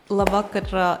Labvakar,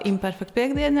 Imperfekt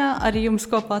piekdienā. Arī jums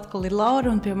kopā atkal ir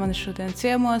Laura, un pie manis šodien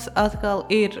ciemos atkal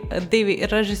ir divi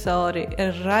režisori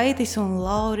Raitis un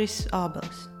Lauris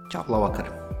Ābelis. Čau. Labvakar.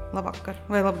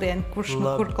 Vai labdien, kurš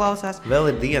kur klausās.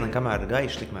 Vēl ir diena, kamēr ir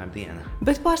gaiša, tikmēr diena.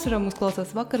 Bet pārsvarā mums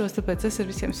klausās vakaros, tāpēc es ar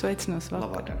visiem sveicinos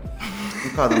vakar.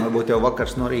 Kādam varbūt jau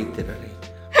vakars no rīta ir arī.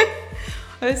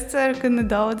 Es ceru, ka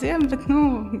nedaudziem, bet,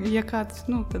 ja kāds,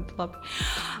 tad labi.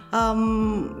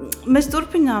 Mēs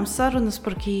turpinām sarunas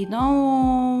par kino.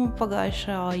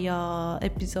 Pagājušajā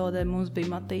epizodē mums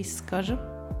bija Matīs Skaža.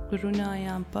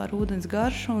 Runājām par ūdens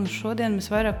garšu, un šodien mēs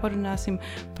vairāk parunāsim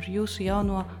par jūsu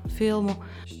jauno filmu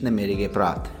Nemierīgie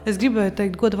prāti. Es gribēju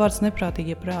teikt godvārds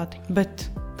neprātīgie prāti,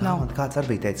 bet nav. Man kāds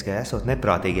arī teica, ka esot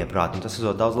neprātīgie prāti, un tas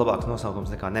esot daudz labāks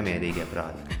nosaukums nekā nemierīgie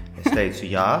prāti. Es teicu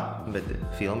jā, bet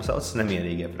filma saucas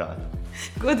Nemierīgie prāti.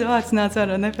 Godvārds nāca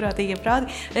no neprātīgie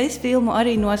prāti. Es filmu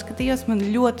arī noskatījos, man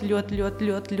ļoti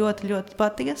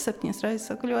patika, 7 reizes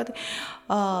saku ļoti.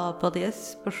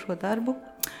 Paldies par šo darbu.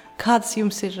 Kādas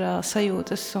jums ir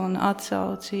sajūtas un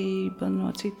atsaucība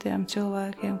no citiem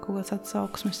cilvēkiem, kaut kāds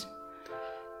atsauksmes?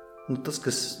 Tas,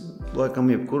 kas laikam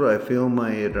jebkurai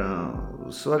filmai ir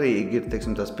svarīgi, ir,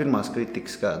 teiksim, tās pirmās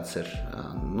kritikas, kādas ir,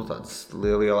 tādas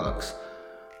lielākas.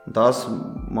 Tās,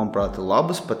 manuprāt, ir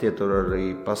labas, pat ja tur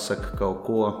arī pasaka kaut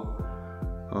ko,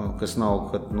 kas nav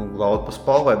glauda pa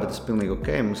spalvai, bet tas pilnīgi ok.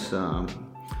 Mums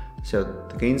jau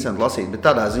tikai interesanti lasīt, bet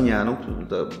tādā ziņā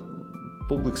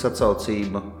publikas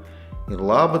atsaucība ir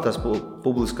laba, tās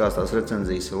publiskās tās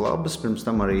recenzijas ir labas. Pirms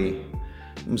tam arī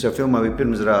mums jau filmā bija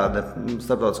pirmizrāde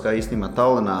starptautiskā īstenībā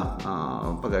Tallinā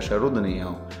pagājušajā rudenī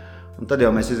jau. Un tad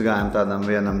jau mēs izgājām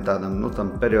vienam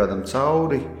tam periodam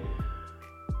cauri.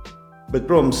 Bet,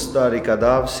 protams, tā arī kā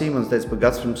Dāvis Sīmons teica, par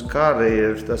gads pirms kara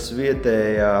ir tas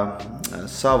vietējā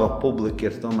sava publika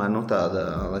ir tomēr tāda,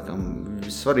 laikam,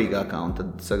 vissvarīgākā. Un tad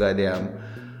sagaidījām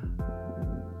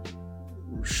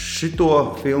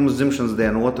šito filmas dzimšanas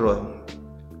dienu otro.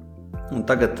 Un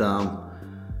tagad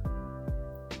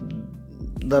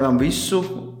darām visu,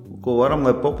 ko varam,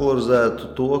 lai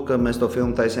popularizētu to, ka mēs to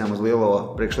filmu taisījām uz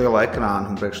priekš lielā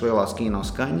ekrāna un priekš lielās kino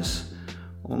skaņas.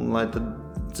 Un lai tad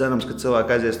cerams, ka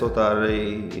cilvēki aizies to tā arī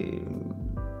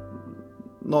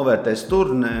novērtēs tur,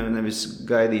 nevis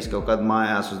gaidīs kaut kādu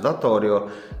mājās uz datoru, jo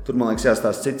tur, man liekas,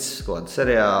 jāstāsta cits kaut kāda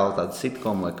seriāla, tāda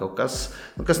sitcom vai kaut kas,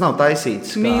 kas nav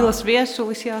taisīts. Mīlas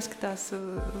viesulis jāskatās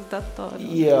uz datoru.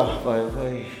 Jā, vai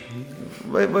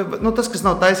tas, kas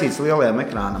nav taisīts lielajam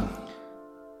ekrānam.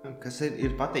 Kas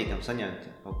ir patīkami saņemt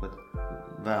kaut kad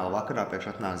vēl vakarā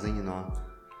priekš atnāk ziņa no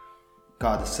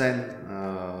kāda sen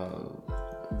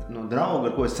no drauga,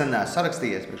 ar ko es sen neesmu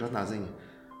sarakstījies, priekš atnāk ziņa.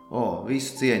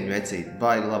 Visu cieņu vecīt,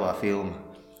 baigi labā filma.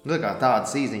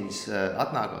 Tādas īziņas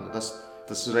atnāk, un tas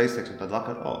uzreiz, teiksim, tādu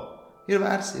vakaru, ir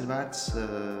vērts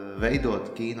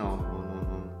veidot kino.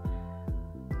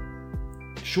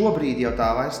 Šobrīd jau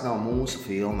tā vairs nav mūsu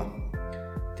filma.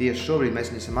 Tieši šobrīd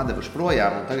mēs viņu esam atdevuši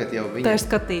projām, un tagad jau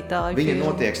viņa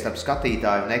notiek starp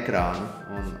skatītāju un ekrānu.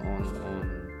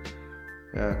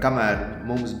 Kamēr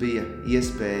mums bija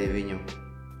iespēja viņu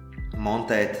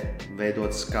montēt,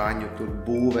 veidot skaņu, tur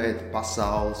būvēt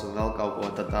pasaules un vēl kaut ko,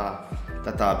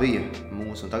 tad tā bija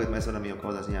mūsu. Un tagad mēs varam jau kaut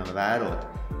kādā ziņā vērot.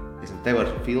 Tev ar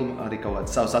filmu arī kaut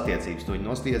kādas savas attiecības. Tu viņu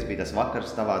nostījies, bija tas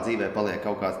vakars, tavā dzīvē paliek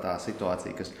kaut kāda tā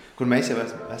situācija, kur mēs jau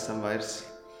esam vairs.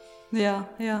 Jā.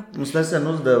 Mums nesen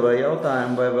uzdeva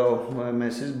jautājumu, vai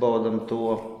mēs izbaudam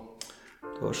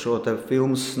šo te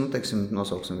filmas,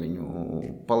 nosauksim viņu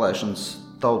palaišanas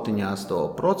tautiņās to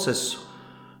procesu.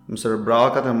 Mums ar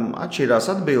brāli katram atšķīrās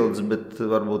atbildes, bet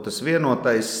varbūt tas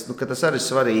vienotais, ka tas arī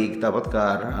svarīgi, tāpat kā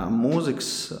ar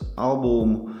mūzikas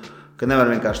albumu, ka nevar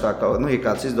vienkārši tā, ja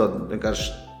kāds izdod vienkārši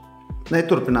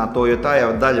neturpināt to, jo tā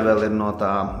jau daļa vēl ir no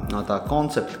tā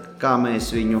koncepta, kā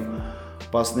mēs viņu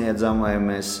pasniedzam, vai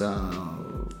mēs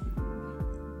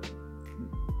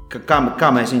kā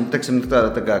mēs viņu,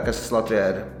 tā kā, kas Latvijā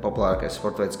ir populārākais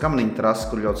sporta veids, kamniņu trasa,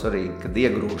 kur ļoti svarīgi, kad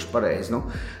iegrūž pareizi.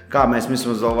 Kā mēs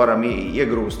vismaz vēl varam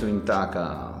iegrūst viņu tā,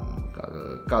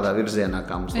 kādā virzienā,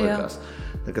 kā mums liekas.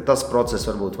 Tas process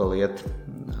varbūt vēl iet,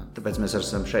 tāpēc mēs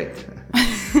esam šeit.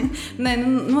 Nē,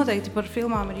 noteikti par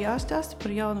filmām ir jāstāsta,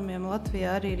 par jaunumiem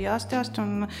Latvijā arī ir jāstāsta,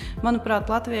 un, manuprāt,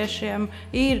 latviešiem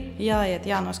ir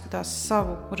jānoskatās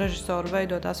savu režisoru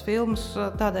veidotās filmas,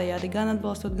 tādējādi gan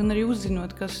atbalstot, gan arī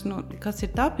uzzinot, kas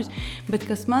ir tapis, bet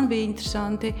kas man bija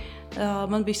interesanti,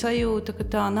 man bija sajūta, ka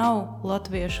tā nav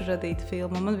latviešu radīta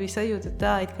filma, man bija sajūta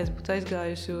tā, ka es būtu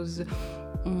aizgājusi uz,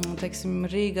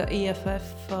 Rīga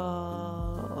IFF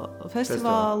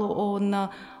festivālu un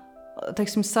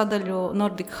sadaļu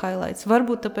Nordic Highlights.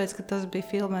 Varbūt tāpēc, ka tas bija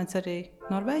filmēts arī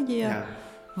Norvēģijā. Jā.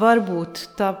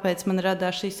 varbūt tāpēc man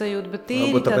radās šī sajūta, bet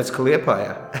tīri varbūt tāpēc, ka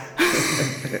Liepājā.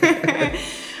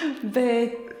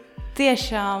 Bet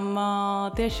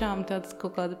tiešām tāds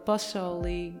kaut kāda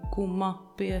pasaulīguma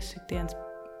piesitiens.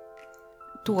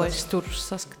 To es tur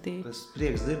saskatīju. Tas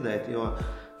prieks dzirdēt, jo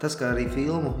tas, kā arī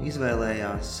filmu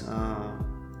izvēlējās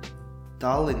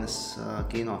Tallinas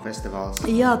kinofestivāls.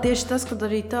 Jā, tieši tas, kad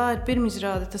arī tā ir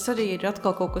pirmizrāde, tas arī ir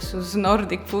atkal kaut kas uz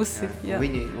Nordiku pusi. Jā.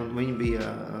 Viņi bija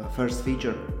First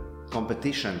Feature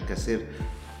Competition, kas ir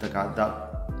tā kā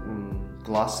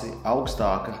klasi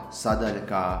augstāka sadaļa,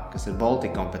 kas ir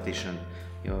Baltic Competition.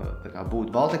 Jo tā kā būt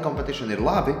Baltic Competition ir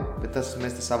labi, bet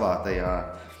mēs te savā tajā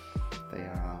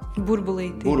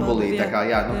burbulī, tā kā,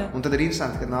 jā. Un tad ir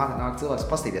interesanti, ka nāk cilvēks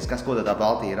pastīties, ko tā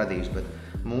Baltija ir radījusi, bet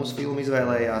mūsu filmu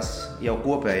izvēlējās jau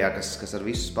kopējā, kas ar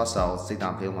visas pasaules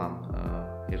citām filmām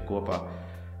ir kopā.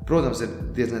 Protams, ir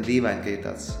diezgan dīvaini, ka ir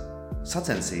tāds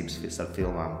sacensības ar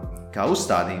filmām, kā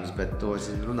uzstādījums, bet to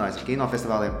es runāju ar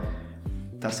kinofestivāliem.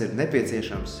 Tas ir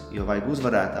nepieciešams, jo vajag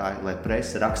uzvarētāju, lai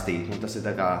presa rakstītu. Un tas ir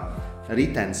tā kā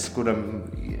ritenis, kuram...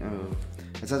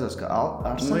 Es atceros, ka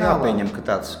jāpieņem, ka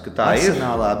tā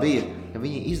Arsenālā bija, ka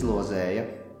viņi izlozēja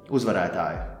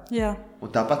uzvarētāju. Jā. Un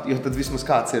tāpat, jo tad vismaz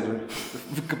kādu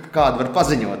var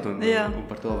paziņot un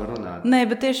par to var runāt. Nē,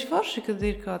 bet tieši forši, kad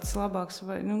ir kāds labāks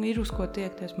vai ir uz ko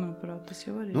tiekties, manuprāt, tas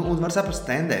jau arī. Un var saprast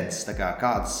tendences, tā kā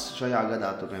kādas šajā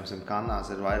gadā, tur, piemēram,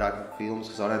 Kannās ir vairāk filmas,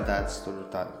 kas orientētas tur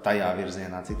tajā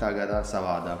virzienā, citā gadā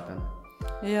savādāk.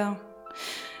 Jā.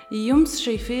 Jums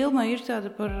šī filma ir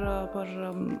tāda par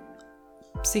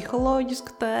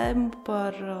psiholoģisku tēmu,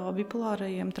 par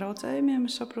bipolārajiem traucējumiem,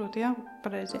 es saprotu, jā,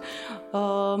 pareizi.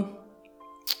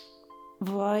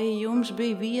 Vai jums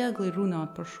bija viegli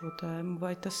runāt par šo tēmu,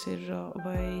 vai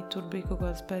tur bija kaut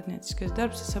kāds pētnieciskais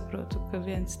darbs? Es saprotu, ka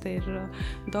viens te ir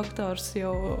doktors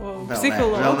jau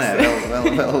psihologs.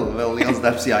 Vēl liels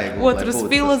darbs jāiegūt. Otrs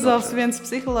filozofs, viens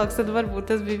psihologs, tad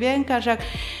varbūt tas bija vienkāršāk.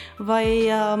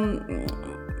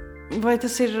 Vai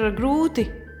tas ir grūti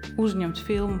uzņemt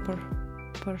filmu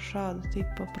par šādu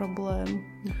tipu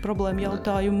problēmu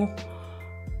jautājumu?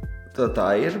 Tā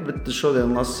ir, bet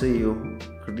šodien lasīju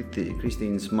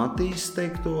Kristīnas Matīs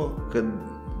teikto, kad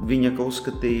viņa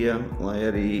uzskatīja, lai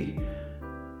arī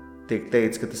tiek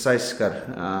teikts, ka tas aizskar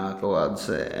kaut kādus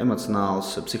emocionālus,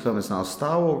 psihoemocionālus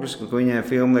stāvokļus, ka viņai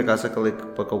filma liekas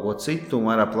par kaut ko citu un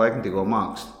vairāk laikmatīgo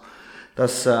mākslu.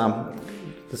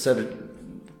 Tas ir,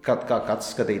 kā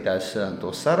kāds skatītājs to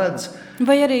saredz.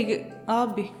 Vai arī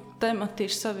abi temati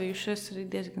ir savijušies arī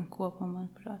diezgan kopā,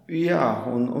 manuprāt. Jā,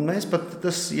 un mēs pat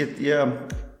tas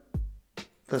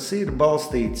ir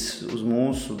balstīts uz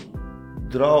mūsu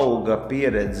drauga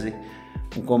pieredzi,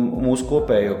 mūsu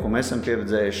kopējo, ko mēs esam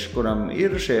pieredzējuši, kuram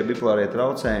ir šie bipolārie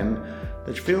traucējumi.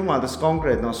 Taču filmā tas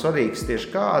konkrēti nav svarīgs tieši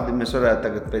kādi. Mēs varētu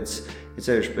tagad pēc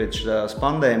tās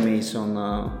pandēmijas un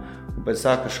pēc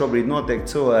tā, ka šobrīd notiek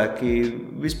cilvēki,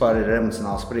 vispār ir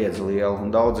emocionāla spriedze liela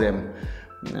un daudziem,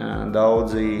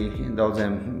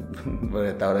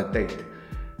 varētu teikt,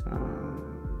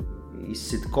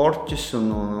 izsit korķus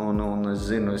un es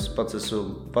zinu, es pats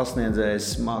esmu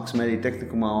pasniedzējis mākslas mediju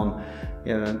tehnikumā un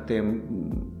tiem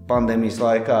pandēmijas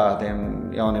laikā tiem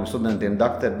jauniem studentiem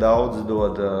doktori daudz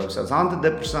dod visādas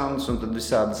antidepresantus un tad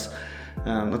visādas,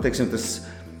 tas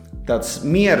tāds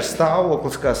miera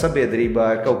stāvoklis kā sabiedrībā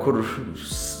ir kaut kur,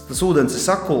 tas ūdens ir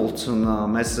sakults un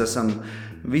mēs esam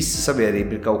visa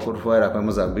sabiedrība ir kaut kur vairāk vai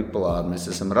mazāk bipolāra. Mēs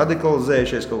esam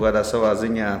radikalizējušies kaut kādā savā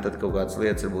ziņā, tad kaut kādas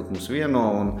lietas varbūt mums vieno,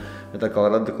 bet atkal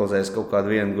radikalizējas kaut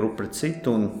kādu vienu grupu pret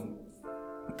citu. Un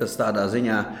tas tādā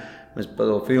ziņā, mēs par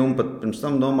to filmu pat pirms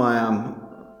tam domājām,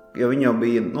 jo viņa jau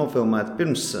bija nofilmēta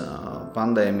pirms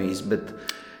pandēmijas, bet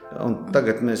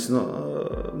tagad mēs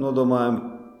nodomājam,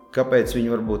 kāpēc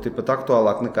viņa varbūt ir pat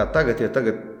aktuālāk nekā tagad, jo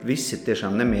tagad viss ir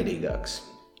tiešām nemierīgāks.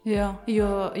 Jā,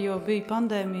 jo bija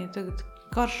pandēmija, tagad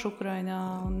karš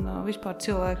Ukrainā un vispār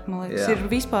cilvēki, man liekas, ir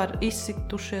vispār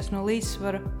izsitušies no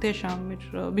līdzsvara. Tiešām ir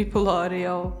bipolāri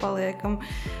jau paliekam.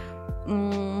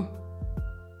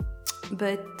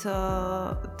 Bet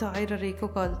tā ir arī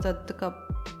kaut kāda tāda, tā kā,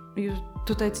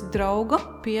 tu teici, drauga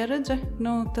pieredze.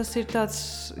 Tas ir tāds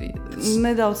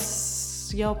nedaudz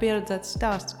jau pieredzēts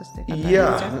stāsts, kas tiek atēdzīts.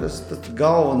 Jā, tas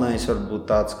galvenais varbūt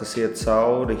tāds, kas iet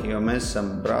cauri, jo mēs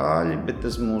esam brāļi, bet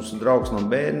tas mūsu draugs no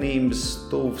bērnības,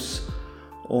 tuvs.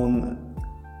 Un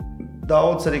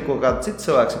daudz arī kaut kāda cita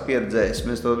cilvēks ir pieredzējis.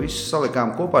 Mēs to visu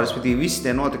salikām kopā, respektīvi visi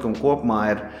tie notikumi kopumā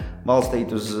ir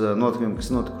balstīti uz notikumiem,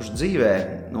 kas notikuši dzīvē.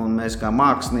 Un mēs kā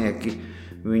mākslinieki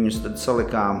viņus tad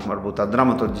salikām varbūt tā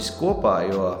dramaturģiski kopā,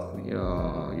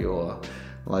 jo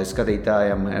lai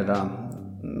skatītājiem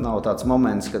nav tāds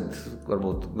moments, kad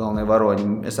varbūt galvenie varoņi,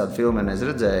 es tādu filmu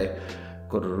redzēju,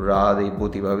 kur rādīja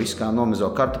būtībā visu kā nomizo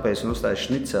kartupeļus un uzstāja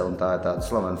šniceli, un tā ir tāda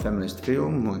slavena feministu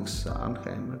filma, man liekas,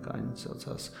 Arnheim, kā viņa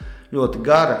saucās. Ļoti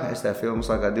gara, es tajā filmu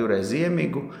slēgā 2 reizi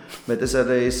iemigu, bet es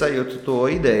arī sajūtu to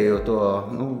ideju, to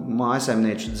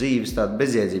mājasaimnieču dzīves tādu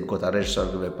bezjēdzību, ko tā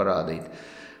režisora gribēja parādīt.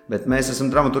 Bet mēs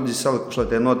esam dramaturģiski salikuši, lai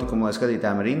tie notikumi, lai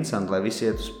skatītājiem ir interesanti, lai visi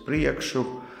iet uz priekšu,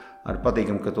 ar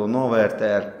patīkam, ka to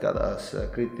novērtē, ar kādās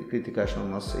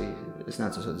kritikāšanām lasīja, es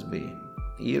neatceros, vai tas bija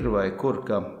ir vai kur,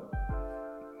 ka,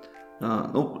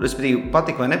 respektīvi,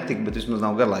 patika vai nepatika, bet vismaz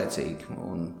nav garlaicīgi.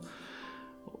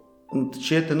 Un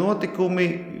šie te notikumi,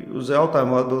 uz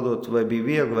jautājumu atbildot, vai bija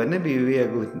viegli vai nebija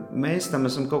viegli, mēs tam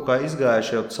esam kaut kā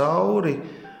izgājuši jau cauri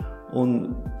un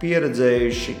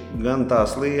pieredzējuši gan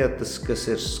tās lietas, kas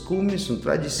ir skumjas un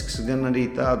traģiskas, gan arī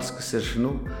tādas, kas ir,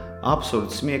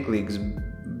 absurdi, smieklīgas,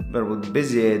 varbūt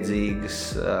bezjēdzīgas,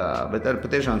 bet arī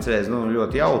patiešām cerēs,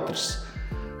 ļoti jautras.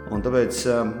 Un tāpēc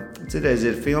citreiz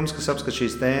ir filmas, kas apskat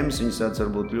šīs tēmas, viņas tāds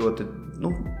varbūt ļoti,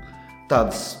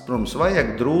 tādas, protams,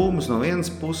 vajag drūmas no vienas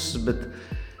puses, bet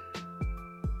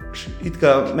it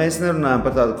kā mēs nerunājam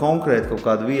par tādu konkrētu kaut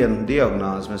kādu vienu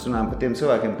diagnāzi, mēs runājam par tiem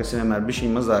cilvēkiem, kas ir vienmēr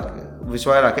bišķiņ mazāk,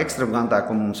 visvairāk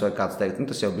ekstravagantāk, un mums vajag kāds teikt,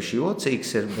 tas jau bišķi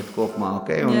jocīgs ir, bet kopumā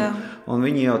ok, un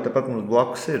viņi jau tepat mums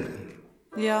blakus ir.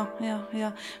 Jā.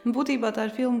 Būtībā tā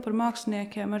ir filma par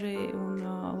māksliniekiem arī un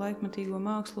laikmetīgo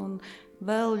mākslu un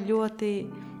vēl ļoti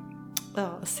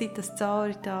sitas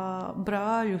cauri tā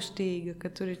brāļu stīga,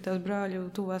 ka tur ir tās brāļu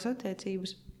tuvās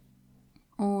attiecības.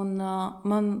 Un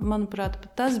manuprāt,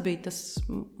 tas bija tas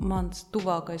mans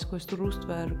tuvākais, ko es tur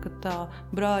uztvēru, ka tā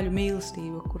brāļu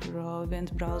mīlestība, kur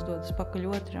viens brālis dodas pakaļ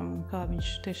otram, kā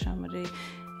viņš tiešām arī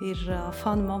ir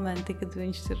fanu momenti, kad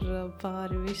viņš ir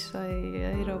pāri visai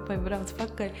Eiropai brauc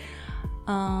pakaļ.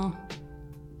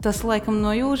 Tas laikam no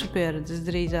jūsu pieredzes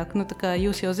drīzāk. Tā kā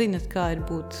jūs jau zinat, kā ir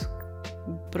būt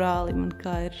brālim un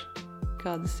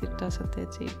kādas ir tās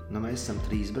attiecības. Mēs esam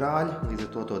 3 brāļi, līdz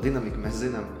ar to dinamiku mēs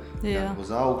zinām gan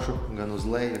uz augšu, gan uz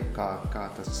leju, kā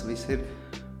tas viss ir.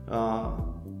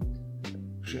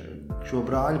 Šo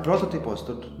brāļu prototipos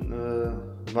tur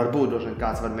varbūt droši vien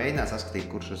kāds var mēģināt saskatīt,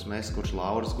 kurš esmu es, kurš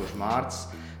Lauris, kurš Mārcis,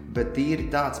 bet tīri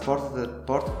tāds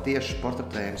tieši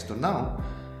portretējums tur nav.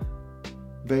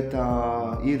 Bet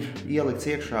ir ielikts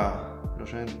iekšā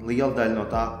droši vien liela daļa no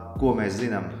tā, ko mēs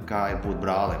zinām, kā ir būt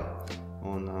brālim.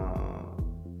 Un,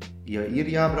 ja ir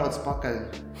jābrauc pakaļ,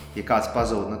 ja kāds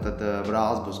pazūd, tad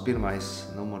brālis būs pirmais,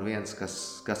 numur 1,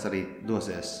 kas arī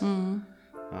dosies. Un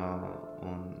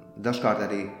dažkārt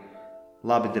arī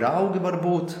labi draugi var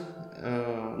būt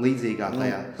līdzīgā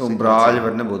tajā situācijā. Un brāļi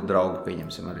var nebūt draugi,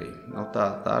 pieņemsim arī. Tā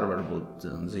arī var būt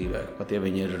dzīvē. Pat ja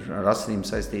viņi ir ar asinīm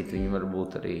saistīti, viņi var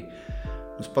būt arī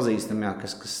pazīstami,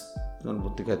 kas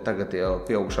varbūt tikai tagad jau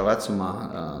pieaugušā vecumā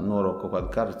norok kaut kādu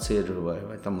karacieru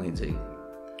vai tam līdzīgi.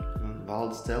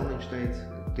 Valdis Celniņš teica,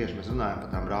 tieši mēs runājam par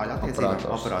tām brāļu attiecībām,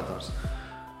 operators.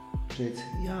 Teica,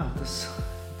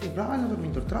 tie brāļi,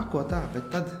 viņi tur trako tā, bet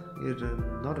tad ir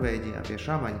Norvēģijā pie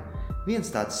Šamaņa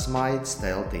viens tāds smaids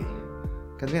teltī.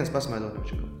 Kad viens pasmaidot,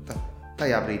 viņš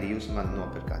tajā brīdī jūs mani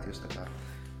nopirkāt. Jūs tā kā,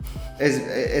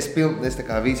 es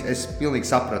pilnīgi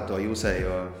sapratu to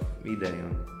jūsējo ideju.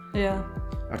 Jā.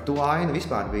 Ar to ainu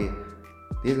vispār bija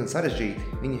diezgan sarežģīti.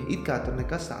 Viņa it kā tur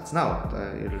nekas tāds nav.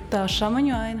 Tā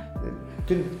Šamaņu aina?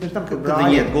 Tur tam, kad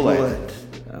viņi iet gulēt.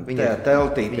 Tajā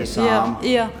teltī pie sām.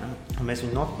 Jā. Mēs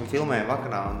viņu filmējam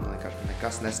vakarā un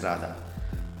nekas nestrādā.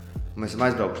 Mēs esam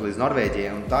aizbraukuši līdz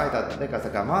Norvēģijai, un tā ir tā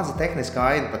kā maza tehniska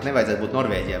aina, pat nevajadzētu būt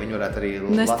Norvēģijā, viņi varētu arī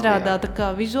Latvijā. Nestrādā tā kā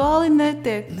vizuāli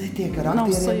netiek? Netiek ar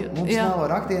aktieriem, mums nav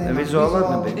ar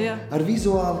aktieriem. Ar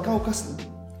vizuāli kaut kas,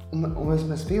 un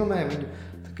mēs filmējam viņu,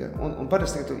 un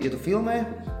parasti, ja tu filmē,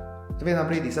 tu vienā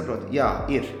brīdī saproti,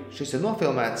 šis ir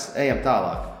nofilmēts, ejam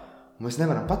tālāk. Un mēs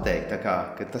nevaram pateikt,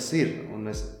 ka tas ir, un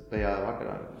mēs tajā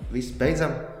vakarā visu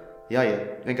beidzam,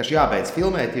 vienkārši jābeidz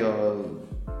filmēt, jo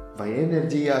vai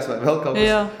enerģijās, vai vēl kaut kas.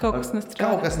 Jā, kaut kas nestrādā.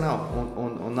 Kaut kas nav.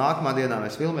 Un nākamā dienā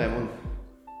mēs filmējam, un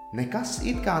nekas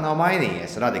it kā nav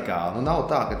mainījies radikāli. Nav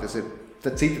tā, ka tas ir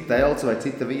cita telts vai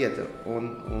cita vieta. Un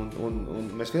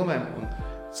mēs filmējam, un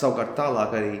savukārt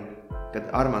tālāk arī,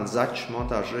 kad Armands Začs,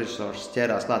 montāžu režisors,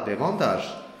 ķērās klāt pie montāžas,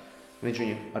 viņš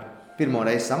viņu ar pirmo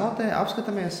reizi samontē,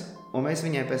 apskatāmies, un mēs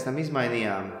viņai pēc tam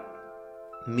izmainījām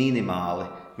minimāli.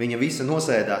 Viņa visa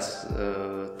nosēdās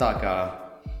tā, kā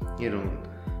ir.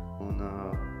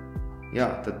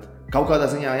 Tad kaut kādā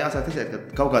ziņā jāsāk ticēt, ka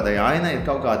kaut kādai ainai ir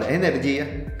kaut kāda enerģija,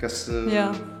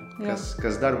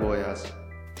 kas darbojās.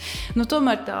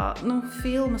 Tomēr tā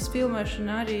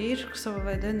filmēšana arī ir sava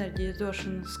veida enerģijas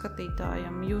došana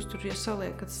skatītājam. Jūs tur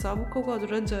saliekat savu kaut kādu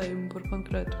redzējumu par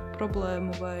konkrētu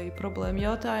problēmu vai problēmu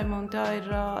jautājumu, un tā ir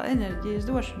enerģijas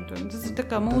došana. Tas ir tā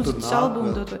kā mūzikas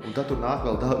albums. Un tad tur nāk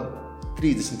vēl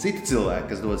 30 citi cilvēki,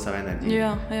 kas dod savu enerģiju.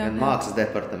 Jā, gan mākslas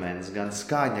departaments, gan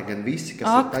skaņa, gan visi,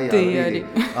 kas aktieri. Ir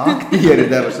tajā aktieri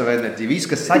deva savu enerģiju. Visi,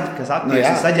 kas aktieri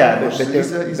ir saģēruši.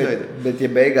 Bet ja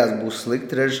beigās būs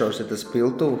slikti režisors, ja tas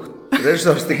piltuvu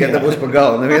režisors tikai būs pa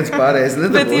galvu, neviens pārējais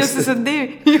nedabūs. Bet jūs esat divi,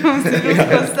 jums ir kaut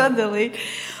ko sadalīt.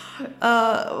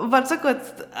 Var sakot,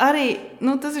 arī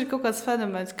tas ir kaut kāds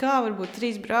fenomens, kā varbūt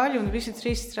 3 brāļi un visi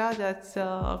 3 strādāt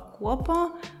kopā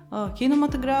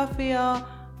kinematogrāfijā.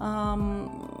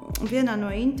 Vienā no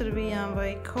intervijām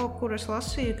vai kaut kur es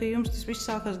lasīju, ka jums tas viss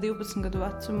sākās 12 gadu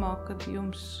vecumā, kad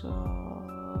jums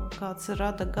kāds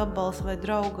rada gabals vai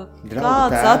drauga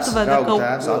kāds atveda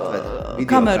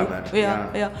kameru.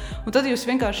 Jā. Un tad jūs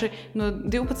vienkārši no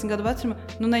 12 gadu vecuma,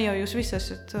 ne jau jūs visi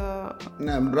esat...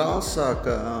 Nē, brālis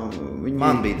sāka...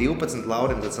 Man bija 12,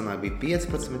 Laurim tad sanāk bija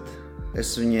 15.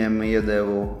 Es viņiem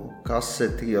iedevu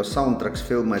kaseti, jo soundtracks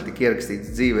filmai tika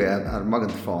ierakstīts dzīvē ar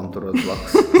magnetofonu turot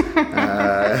blakus.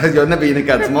 Jo nebija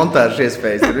nekādas montāžas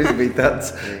iespējas, tur viss bija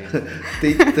tāds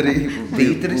titri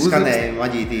skanēja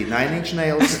maģītī Nine Inch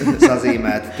Nails,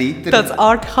 sazīmēti titri. Tāds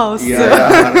art house. Jā,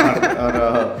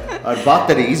 ar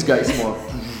bateriju izgaismo.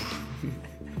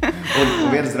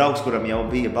 Un viens draugs, kuram jau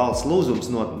bija balss lūzums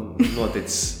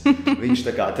noticis, viņš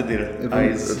tā kā tad ir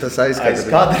aiz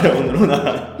kadra un runā.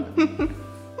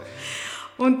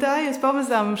 Un tā jūs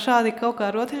pamazām šādi kaut kā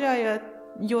rotaļājāt,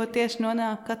 jo tieši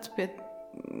nonāk kāds pie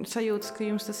sajūtas, ka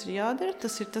jums tas ir jādara,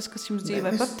 tas ir tas, kas jums dzīvē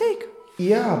patīk?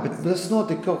 Jā, bet tas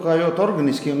notika kaut kā ļoti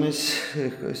organiski, jo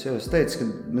es jau teicu, ka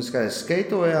mēs kā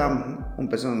skeitojām un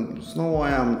pēc tam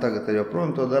snovojām, tagad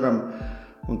joprojām to daram.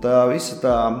 Un tā visa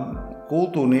tā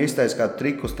kultūra iztaisa kā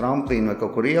triku uz tramplīnu vai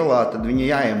kaut kur ielā, tad viņa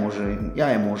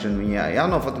jāiemūžina, viņa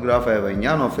jānofotografē vai viņa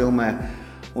jānofilmē.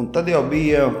 Un tad jau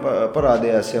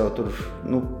parādījās jau tur,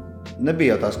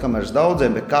 nebija jau tās kameras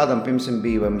daudziem, bet kādam pirmsim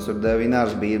bija, vai mums tur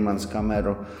Devinārs bija mans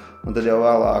kameru. Un tad jau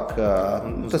vēlāk...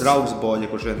 Mums draugs Boļa,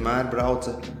 kurš vienmēr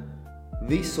brauca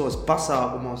visos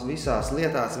pasākumos, visās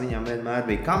lietās, viņam vienmēr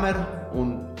bija kamera, un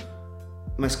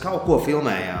mēs kaut ko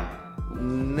filmējām.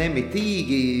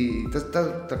 Nemitīgi,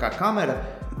 tā kā kamera.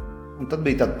 Un tad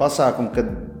bija tāda pasākuma, kad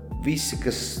visi,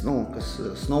 kas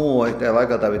snovoja, tajā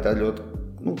laikā tā bija tā ļoti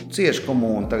cieši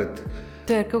komūna tagad.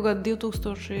 Te ir kaut kāda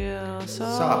 2000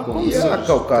 sākums. Jā,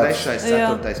 kaut kāds. 3.,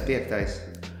 4., 5.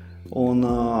 Un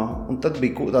tad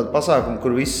bija tāda pasākuma,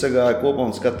 kur visi sagāja kopā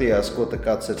un skatījās, ko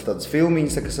kāds ir tādas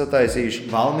filmiņas, kas sataisījuši.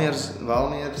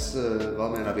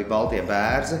 Valmierā bija Baltie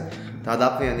bērzi,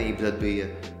 tāda apvienība, tad bija,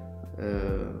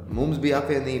 mums bija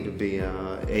apvienība, bija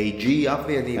AG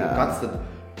apvienība, kāds tad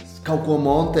kaut ko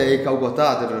montēja, kaut ko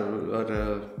tādu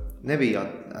nebija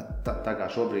tā kā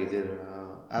šobrīd ir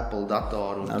Apple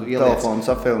datoru. Ar telefonu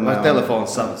safilmē. Ar telefonu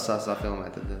safilmē.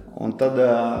 Un tad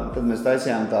mēs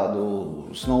taisījām tādu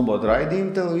snowboard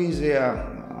raidījumu televīzijā.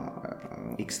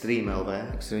 Extreme LV.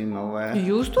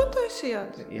 Jūs to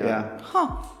taisījāt? Jā.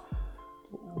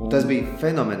 Tas bija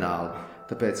fenomenāli,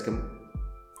 tāpēc, ka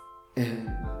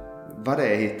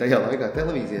varēja tajā laikā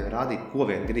televīzijā rādīt, ko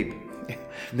vien grib.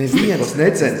 Neviens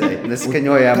necenzēja.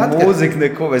 Neskaņojām mūziku,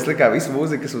 neko, mēs likām visu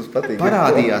mūziku, kas mums patīk.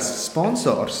 Parādījās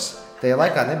sponsors. Tajā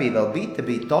laikā nebija vēl bita,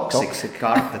 bija Toxic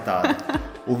karte tāda.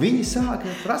 Un viņi sāka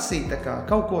prasīt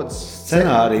kaut kādu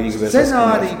scenāriju,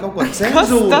 kaut kādu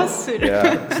cenzūru. Kas tas ir? Jā,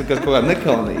 tas ir kaut kāda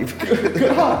nekaunība.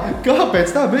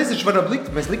 Kāpēc tā? Mēs taču varam likt,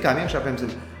 mēs likām iekšā,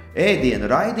 piemēram, ēdienu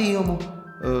raidījumu,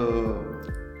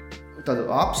 tādu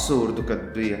absurdu, kad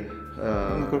bija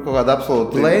kur kaut kāda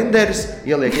absolūta blenders,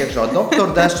 ieliek iekšā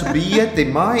doktordesu, bieti,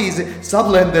 maizi,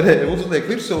 sablenderē, uzliek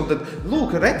virsū, un tad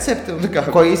lūk recepti.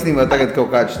 Ko īstenībā tagad kaut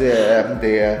kāds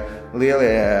tie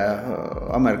lielie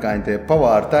amerikāņi, tie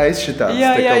pavāri taisa šitāds,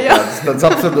 tāds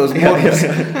absurdos modus.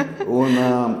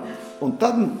 Un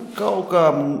tad kaut kā,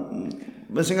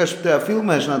 mēs vienkārši tajā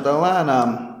filmēšanā tā lēnām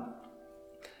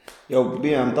jau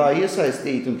bijām tā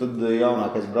iesaistīti, un tad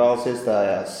jaunākais brālis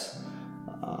iestājās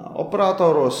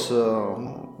operatoros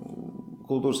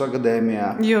kultūras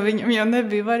akadēmijā. Jo viņam jau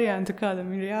nebija variantu,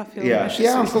 kādam ir jāfilmē.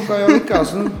 Jā, un kaut kā jau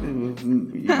likās,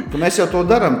 ka mēs jau to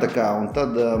daram tā kā, un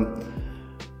tad...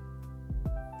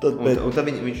 Un tad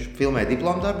viņš filmēja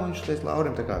diplomu darbu, un viņš teica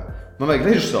Laurim tā kā, man vajag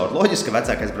režisoru, loģiski, ka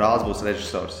vecākais brālis būs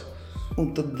režisors. Un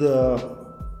tad...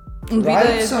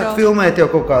 Raidis sāk filmēt jau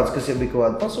kaut kāds, kas jau bija kaut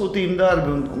kāda pasūtījuma darbi,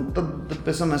 un tad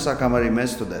pēc tam mēs sākām arī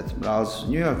mēs studēt. Brālis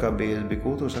Ņujorkā bija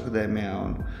kultūras akadēmijā,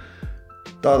 un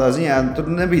tādā ziņā tur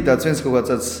nebija tāds viens kaut kāds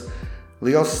tāds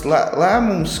liels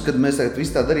lēmums, kad mēs tagad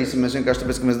visu tā darīsim. Mēs vienkārši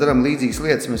tāpēc, ka mēs darām līdzīgas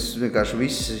lietas, mēs vienkārši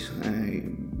visi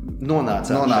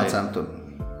nonācām tur.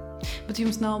 Bet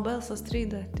jums nav bail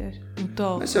sastrīdēties?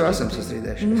 Mēs jau esam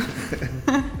sastrīdējuši.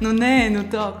 Nē,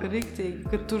 tā, ka riktīgi,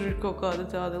 ka tur ir kaut kāda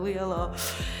tāda lielā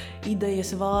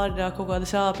idejas vārdā, kaut kāda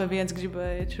sāpe, viens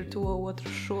gribēja ar to,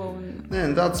 otru šo. Nē,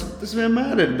 tas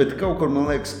vienmēr ir, bet kaut kur man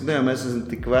liekas, ka mēs esam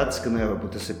tik veci, ka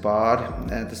varbūt tas ir pāri.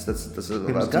 Nē, tas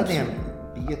pirms gadiem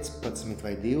 15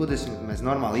 vai 20 mēs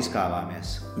normāli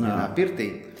izkāvāmies vienā pirtī.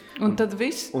 Un tad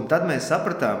viss? Un tad mēs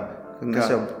sapratām, ka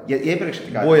iepriekš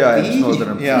bojājums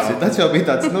nodaram. Jā, tas jau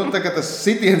bija tāds, tā, tas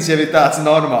sitiens jau ir tāds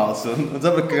normāls. Un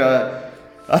saprat, ka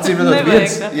acīm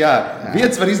redzot,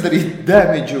 viens var izdarīt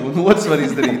damage un otrs var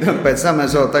izdarīt. Pēc tam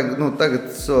mēs vēl tagad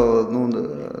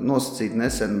nosacīt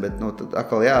nesen, bet tad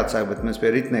atkal jāatsāk, bet mēs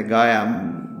pie ritnieka gājām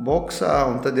boksā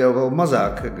un tad jau vēl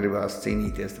mazāk gribās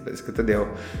cīnīties, tāpēc, ka tad jau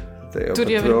tur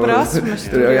jau ir prasmes.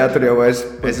 Tur jau vairs.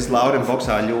 Es Laurim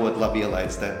boksā ļoti labi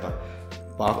ielaidu stepa.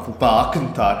 Paknu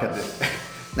tā, kad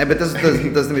ne, bet tas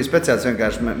nebija speciāls,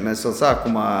 vienkārši mēs vēl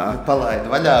sākumā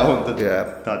palaidu vaļā un tad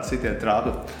tādu sitienu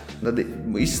trādu. Tad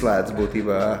izslēdz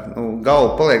būtībā,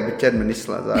 galva paliek, bet ķermeni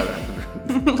izslēdz ārā.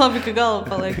 Labi, ka galva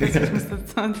paliek, tas vismaz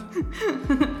tāds.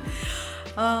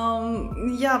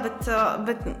 Jā,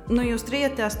 bet jūs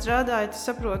trietā strādājat, es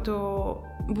saprotu,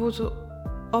 būtu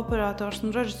operators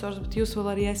un režisors, bet jūs vēl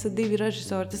arī esat divi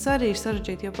režisori. Tas arī ir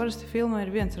sarežģīti, jo parasti filmā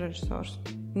ir viens režisors.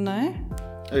 Nē?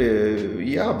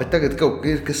 Jā, bet tagad kaut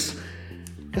ir,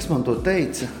 kas man to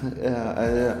teica.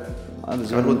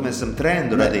 Varbūt mēs esam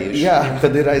trendu radījuši. Jā,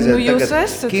 tad ir aiziet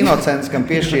tagad Kinocents, kam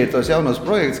piešķīra tos jaunos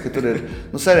projektus, ka tur ir,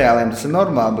 seriāliem tas ir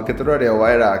normāli, bet ka tur arī jau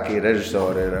vairāki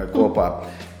režisori ir kopā.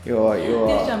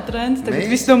 Tiešām trends, tagad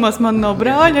viss domās, man nav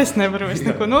brāļa, es nevaru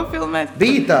neko nofilmēt.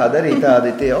 Bija arī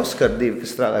tādi tie Oskar divi,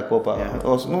 kas strādā kopā.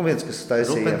 Viens, kas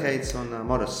taisīja. Rupenheits un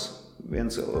Moras.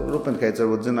 Viens Rupenheits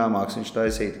varbūt zināmāks, viņš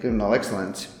taisīja Krimināla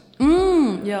ekscelenci.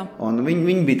 Jā. Un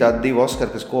viņi bija tādi divi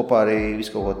Oskari, kas kopā arī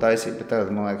visu kaut ko taisīja, bet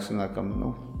tagad, man liekas,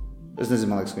 es nezinu,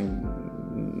 man liekas, ka viņi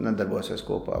nedarbosies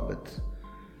kopā, bet...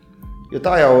 Jo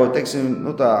tā jau, teiksim,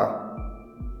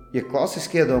 ja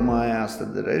klasiski iedomājās,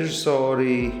 tad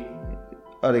režisori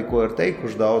arī, ko ir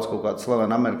teikuši daudz, kaut kāds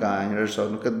slaveni amerikāņu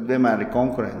režisori, kad vienmēr ir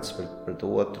konkurence pret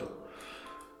otru.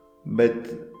 Bet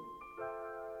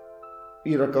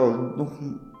ir atkal,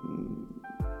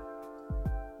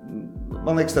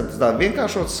 man liekas, tas tā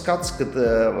vienkāršots skats, kad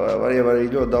var jau arī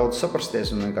ļoti daudz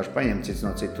saprasties un vienkārši paņemt cits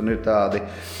no citu. Un ir tādi,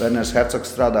 Werners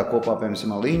Herzogs strādā kopā,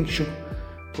 piemēram, ar Linču,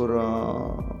 kur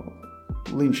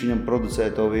Linč viņam producē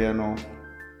to vienu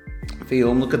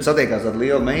filmu, kad satiekās tādi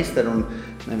lieli meistari un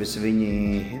nevis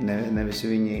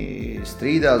viņi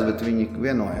strīdās, bet viņi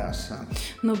vienojās.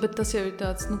 Bet tas jau ir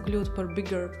tāds, kļūt par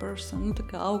bigger person, tā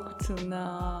kā augt un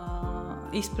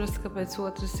izprast, kāpēc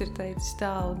otrs ir teicis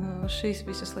tā, un šīs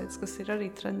visas lietas, kas ir arī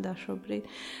trendā šobrīd.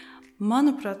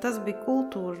 Manuprāt, tas bija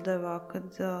kultūra devā,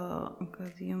 kad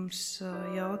jums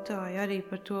jautāja arī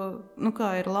par to,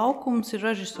 kā ir laukums, ir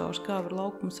režisors, kā var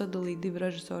laukumu sadalīt divi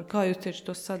režisori, kā jūs tieši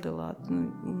to sadalāt.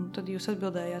 Un tad jūs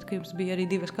atbildējāt, ka jums bija arī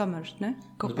divas kameras, ne?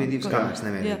 Mums bija divas kameras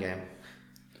nevienīgajiem.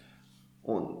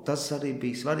 Un tas arī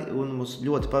bija svarīgi, un mums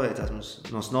ļoti paveicās. Mums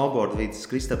no snowboard līdz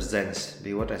Kristaps Zenis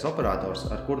bija otrais operators,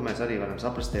 ar kuru mēs arī varam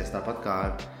saprasties tāpat kā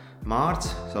ar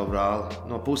Mārts, savu brāli,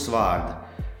 no pusvārda.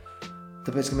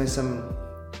 Tāpēc, ka mēs esam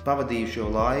pavadījuši jau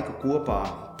laiku kopā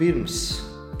pirms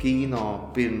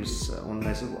kino, un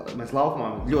mēs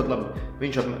laukumā ļoti labi,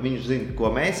 viņš zina,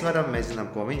 ko mēs varam, mēs zinām,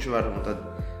 ko viņš var, un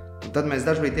tad mēs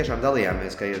dažbrīd tiešām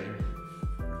dalījāmies, ka ir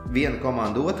viena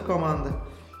komanda, otra komanda,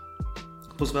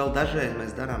 plus vēl dažreiz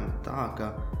mēs darām tā,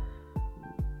 ka,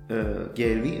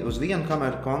 ja ir uz vienu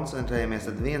kameru koncentrējamies,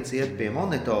 tad viens iet pie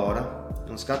monitora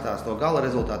un skatās to gala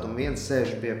rezultātu, un viens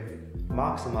sēž pie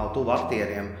maksimāli tuvu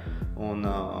aktieriem, un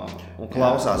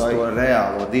klausās to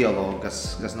reālo dialogu,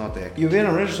 kas notiek. Jo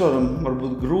vienam režisoram var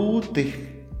būt grūti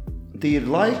tīri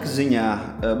laika ziņā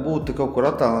būt kaut kur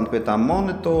attālināt pie tā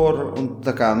monitora, un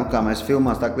tā kā, kā mēs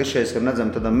filmās tā klišējas, kad redzam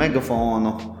tādu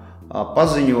megafonu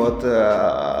paziņot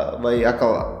vai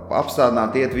atkal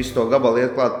apstādināt, iet visu to gabalu,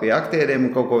 iet klāt pie aktieriem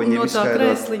un kaut ko viņiem izskaidrot. No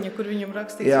tā kresliņa, kur viņam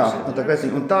rakstīts. Jā, no tā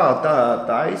kresliņa. Un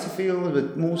tā īsa filma,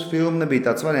 bet mūsu filma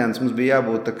nebija tāds variants. Mums bija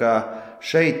jābūt tā kā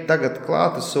šeit tagad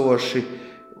klātesoši,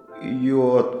 jo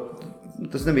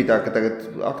tas nebija tā, ka tagad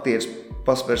aktieris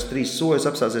paspērs 3 soļus,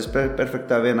 apstāsies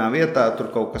perfektā vienā vietā,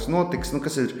 tur kaut kas notiks.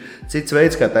 Kas ir cits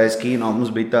veids, kā taisa kino. Mums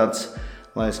bija tāds,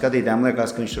 lai skatītājiem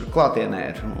liekas, ka viņš tur klātienē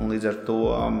ir. Un līdz ar to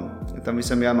tam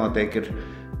visam jānotiek ir,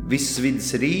 visas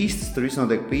vidas ir īstas, tur viss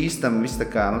notiek pīstam, viss tā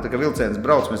kā vilciens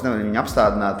brauc, mēs nevaram viņu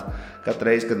apstādināt katru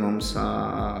reizi, kad mums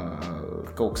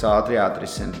kaut kas ātri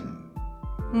jāatrisina.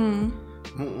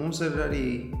 Mums ir arī,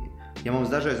 ja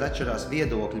mums dažreiz atšķirās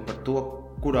viedokļi par to,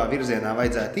 kurā virzienā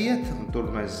vajadzētu iet, un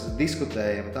tur mēs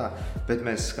diskutējam tā, bet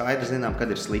mēs skaidri zinām, kad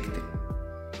ir slikti.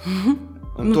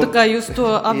 Tā kā jūs to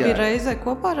abi reizē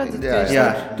kopā redzat? Jā,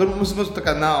 tur mums tā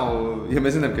kā nav, ja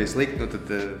mēs zinām, ka ir slikti,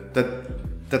 tad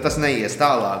tas neies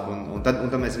tālāk, un tad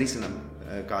mēs risinām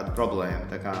kādu problēmu.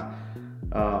 Tā kā,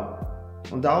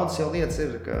 un daudz jau lietas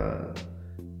ir, ka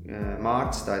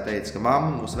Mārcis tā teica, ka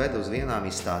mamma mūs veda uz vienām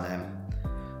izstādēm.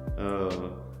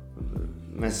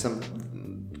 Mēs esam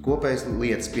kopējas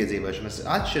lietas piedzīvojuši, mēs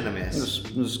atšķiramies.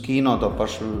 Uz kino to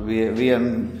pašu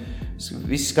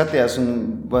visi skatījās un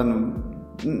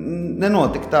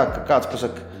nenotika tā, ka kāds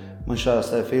pasaka, man šās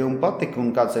filma patika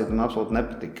un kāds teikt, man absolūti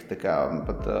nepatika. Tā kā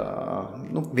pat,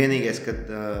 Vienīgais, kad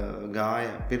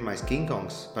gāja pirmais King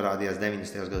Kongs parādījās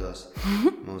 90. gados,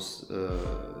 mūs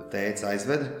tēca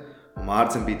aizveda. Un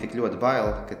Mārcim bija tik ļoti bail,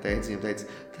 ka viņam teica,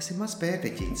 tas ir maz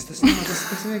pērtiķītis, tas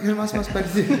vienkārši maz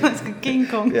pērtiķītis.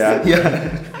 King Kongs. Jā,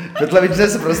 bet lai viņš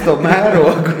nesaprastu to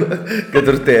mērogu, ka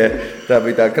tur tā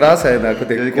bija tā krāsainā, ka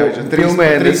tie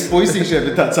trīs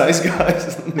puisīšiem ir tāds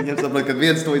aizgājis. Viņam saprot, kad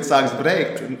viens to sāks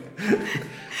brēkt.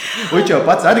 Viņš jau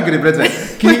pats arī grib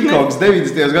redzēt King Kongs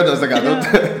 90. gados.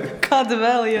 Kāda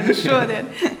vēl ir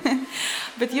šodien?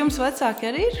 Bet jums vecāki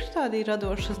arī ir tādi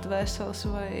radošas dvēseles,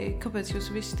 vai kāpēc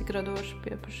jūs visi tik radoši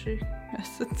piepaši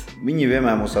esat? Viņi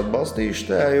vienmēr mūs atbalstījuši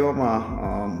tajā jomā.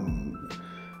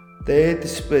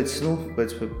 Tētis pēc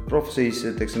profesijas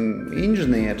ir, teiksim,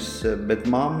 inženieris, bet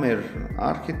mamma ir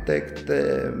arhitekte,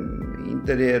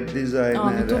 interjera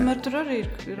dizainere. Tomēr tur arī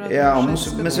ir radošas. Jā, un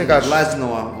mēs vienkārši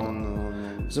lezno.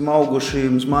 Esam auguši,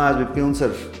 mums mājās bija pilns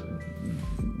ar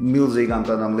milzīgām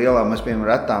tādām lielām, mēs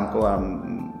piemēram retām kaut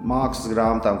mākslas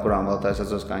grāmatām, kurām vēl tā es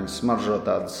atceros, kā viņas smaržo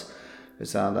tādas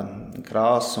visāda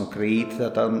krāsas un krīt,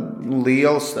 tā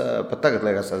lielas, pat tagad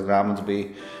liekas tās grāmatas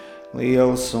bija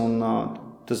lielas, un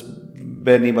tas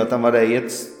bērnībā tam varēja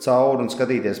iet cauri un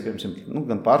skatīties, piemēram,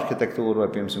 gan par arhitektūru vai,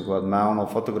 piemēram, kādu melno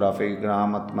fotografiju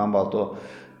grāmatu, melnbalto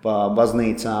pa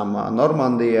baznīcām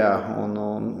Normandijā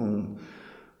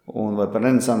un vai par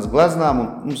renesanses gleznām, un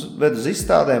mums ved uz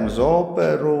izstādēm, uz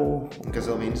operu. Kas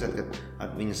vēl bija interesanti, ka ar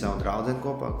viņu savu draudzeni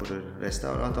kopā, kur ir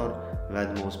restaurātori,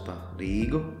 ved mūs pa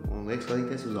Rīgu un liek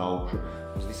skatīties uz augšu,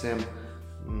 uz visiem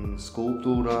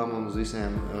skulptūrām un uz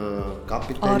visiem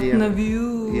kapiteļiem. Art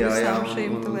Nouveau, visām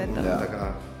šīm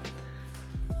lietām.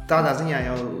 Tādā ziņā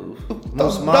jau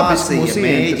mums mācīja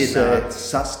mēģināt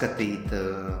saskatīt,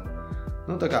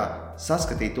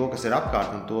 saskatīt to, kas ir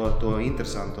apkārt un to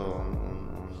interesanto un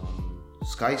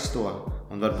skaisto,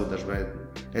 un varbūt dažreiz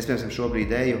es, piemēram,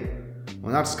 šobrīd eju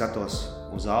un arī skatos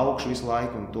uz augšu visu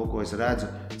laiku, un to, ko es redzu,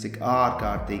 cik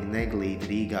ārkārtīgi neglīti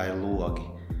Rīgā ir logi.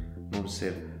 Mums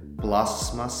ir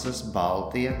plasmasas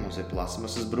baltie, mums ir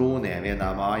plasmasas brūnie.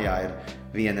 Vienā mājā ir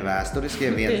vieni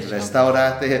vēsturiskie, vieni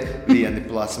restaurētie, vieni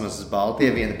plasmasas baltie,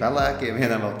 vieni pelēkie,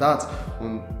 vienam vēl tāds.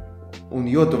 Un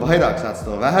jo tu vairāk sāc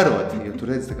to vērot, jo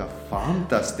tu redzi tā kā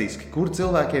fantastiski, kur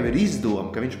cilvēkiem ir izdoma,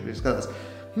 ka viņš skatās,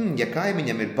 ja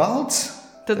kaimiņam ir balts,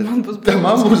 tad man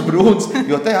būs brūns,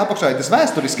 jo te apakšā ir tas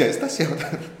vēsturiskais, tas jau tā.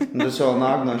 Tas vēl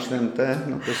nāk no šiem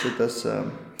tas ir tas,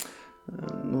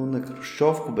 ne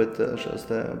Hruščovku, bet šās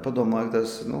padomāju,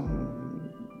 tas,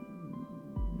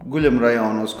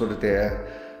 guļamrajonos, kur tie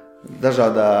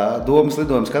dažādā domas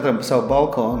lidojums katram pa savu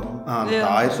balkonu.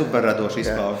 Tā ir superradoša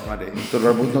izpausme arī. Tur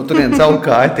varbūt no turien caur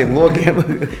kāju tiem logiem.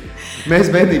 Mēs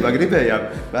bērnībā gribējām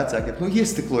vecākiem,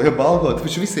 iestikloja balkonu,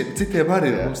 taču visiem citiem arī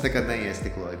mums nekad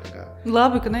neiestikloja.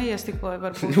 Labi, ka neiestikloja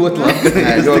varbūt. Ļoti labi,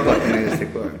 ka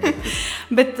neiestikloja.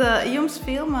 Bet jums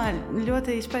filmā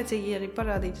ļoti spēcīgi arī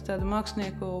parādīta tāda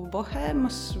mākslinieku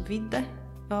bohēmas vide.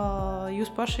 Jūs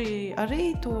paši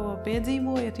arī to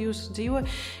piedzīvojat, jūs dzīvojat.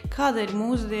 Kāda ir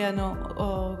mūsdienu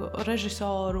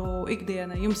režisoru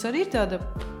ikdiena? Jums arī ir tāda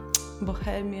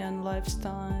bohemian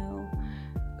lifestyle,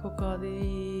 kaut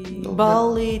kādi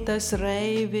ballītes,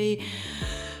 reivi,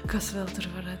 kas vēl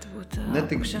tur varētu būt?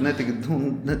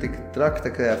 Netika traki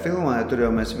tā kā filmā, jo tur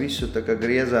jau mēs visu tā kā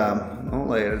griezām,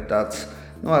 lai ir tāds,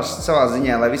 ar savā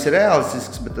ziņā, lai viss ir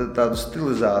realistisks, bet tādu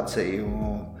stilizāciju.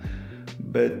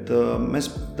 Bet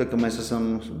mēs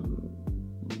esam,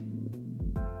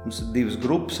 mums ir divas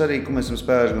grupas arī, ko mēs esam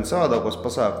spējuši gan savādākos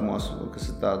pasākumos, kas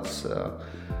ir tādas...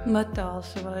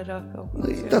 Metāls vairāk kaut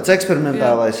kāds. Tāds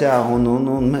eksperimentālais, jā, un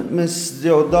mēs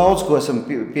jau daudz ko esam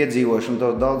piedzīvojuši, un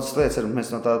daudzas lietas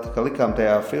mēs no tā kā likām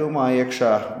tajā filmā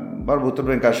iekšā. Varbūt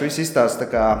tur vienkārši viss izstāsta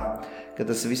tā kā,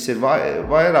 ka tas viss ir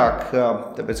vairāk,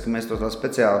 tāpēc, ka mēs to tā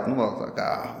speciāli, vēl tā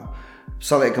kā...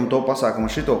 saliekam to pasākumu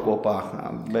ar šito kopā,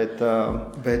 bet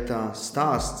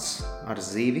stāsts ar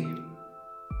zivi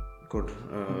kur...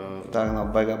 Tā nav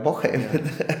baigā bohēma.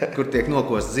 Kur tiek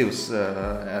nokost zivs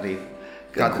arī.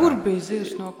 Kur bija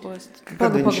zivs nokost?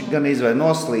 Kad viņš gan izvēl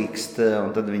noslīkst, un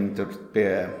tad viņi tur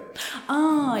pie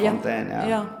fontēna.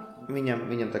 Jā.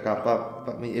 Viņam tā kā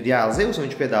ir jāla zivs, un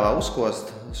viņš piedāvā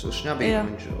uzkost uz šņabīti,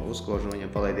 viņš uzkož, un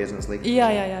viņam paliek diezgan slikti. Jā.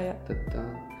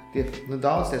 Tad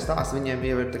daudz tie stāsti, viņiem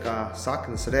jau ir tā kā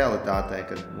saknes realitātei,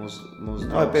 kad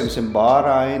mūsu Vai, piemēram,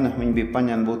 bāraina, viņi bija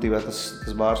paņēma būtībā,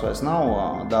 tas bārs vairs nav,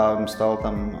 Dāvim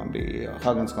Staltam bija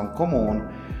Hagenskalna komūna,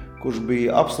 kurš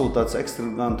bija absolūti tāds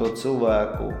ekstravaganto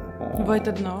cilvēku. Vai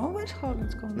tad nav vairs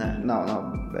Hagenskalna? Nē,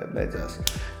 nav, beidzās.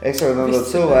 Ekstravaganto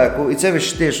cilvēku, it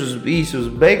sevišķi tieši uz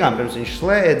beigām, pirms viņš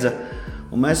slēdza,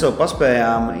 un mēs jau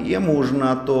paspējām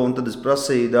iemūžināt to, un tad es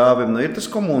prasīju Dāvim, ir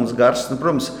tas komūnas gars,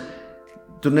 protams,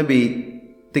 tur nebija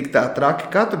tik tā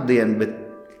traki katru dienu, bet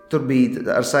tur bija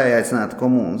ar sajaicināti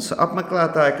komūnas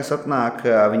apmeklētāji, kas atnāk,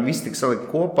 viņi visi tik salikt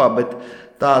kopā, bet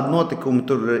tādi notikumi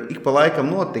tur ik pa laikam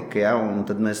notika, ja, un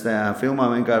tad mēs tajā filmā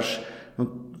vienkārši,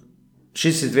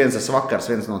 šis ir viens vakars,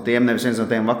 viens no tiem, nevis viens no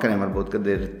tiem vakariem varbūt, kad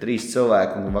ir 3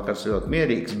 cilvēki, un vakars ļoti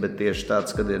mierīgs, bet tieši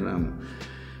tāds, kad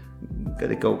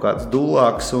ir kaut kāds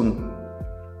dulāks, un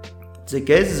cik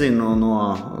es zinu,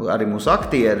 arī mūsu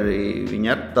aktieri, viņi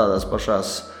ir tādās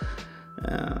pašās,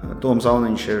 Toms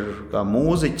Auniņš ir kā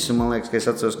mūziķis, un man liekas, ka es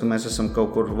atceros, ka mēs esam kaut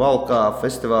kur Valkā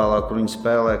festivālā, kur viņi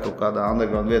spēlē kaut kādā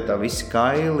underground vietā visi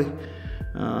kaili,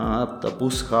 tā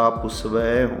puse H, puse V,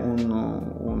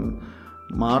 un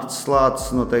Mārcis Slācis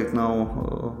noteikti nav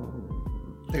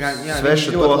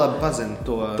sveša ļoti labi pazina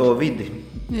to vidi.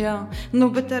 Jā,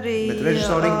 bet arī... Bet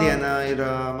režisora ikdienā ir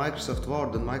Microsoft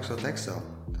Word un Microsoft Excel.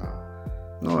 Tā.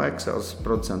 Excels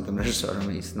producentam, režisoram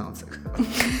īsti nav.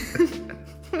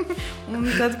 Un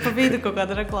tad pa vidu kaut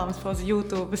kāda reklāmas pauze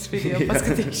YouTube video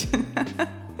paskatīšana.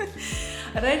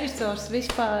 Režisors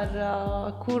vispār,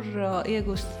 kur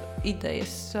iegūst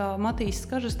idejas. Matīs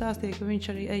Skaža stāstīja, ka viņš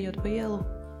arī ejot pa ielu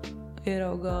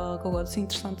ierauga kaut kādas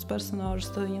interesantas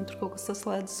personāžas, tad viņam tur kaut kas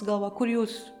saslēdzas galvā.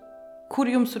 Kur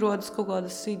jums rodas kaut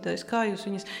kādas idejas? Kā jūs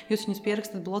viņas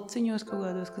pierakstat blociņos kaut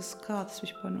kādos, kā tas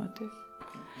vispār notiek?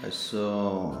 Es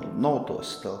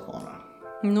notos telefonā.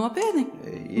 Nopietni?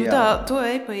 Jā. Tu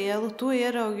ej pa ielu, tu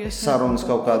ieraugi. Sarunas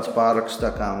kaut kādas pārrakstus, tā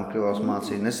kā man Krilovs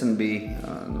mācīja.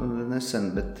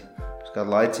 Nesen, bet pēc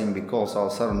kādu laiciņu bija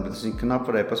kolosāla saruna, bet es viņu knapi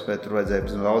varēju paspēt, tur vajadzēja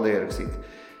pēc audio ierakstīt.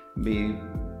 Bija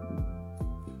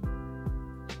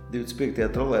 25.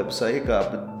 trolejbusā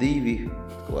iekāpa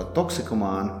 2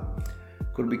 toksikomāni,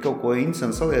 kur bija kaut ko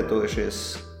interesanti salietojušies,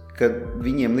 kad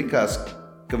viņiem likās,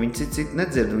 ka viņi citu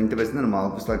nedzird, viņi tāpēc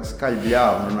nenormāli pēc laikas skaļi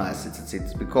bļāva un runājas citu,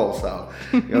 tas bija kolosāli.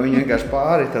 Jo viņi vienkārši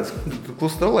pāri, tāds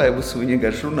klus trolejbus, viņi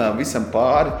vienkārši runā visam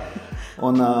pāri.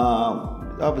 Un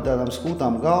abi tādām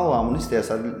skūtām galvām un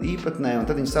izties ar īpatnē, un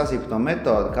tad viņi stāstīja par to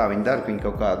metodu, kā viņi dara, ka viņi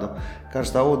kaut kādu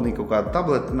karstā ūdenī kaut kādu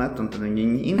tableti met, un tad viņi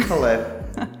inhalē.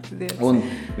 Un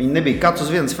viņi nebija kāds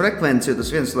uz vienas frekvenci, jo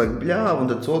tas viens laik bļāva, un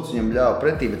tad otrs viņam bļāva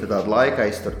pretī, bet tad tādu laikā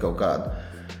iztur kaut kādu.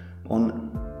 Un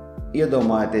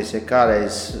iedomājieties, ja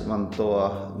kādreiz man to,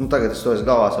 tagad es to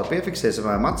galvā savu piefiksēju,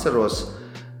 vai atceros,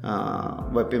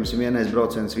 vai piemēram vienreiz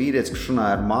brauc viens vīrietis, kurš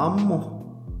runāja ar mammu,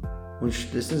 viņš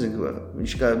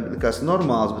likās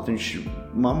normāls, bet viņš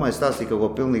mammai stāstīja kaut ko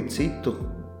pilnīgi citu,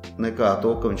 nekā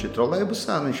to, ka viņš ir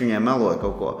trolejbusā, un viņš viņai meloja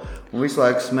kaut ko. Un visu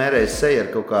laiku smērēja seju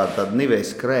ar kaut kādu tādu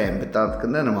Nivejas krēmu, bet tādu,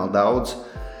 ka nenormāli daudz.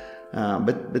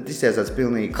 Bet iztiesāts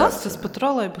pilnīgi... Kas tas pa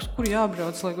trolejbus, kur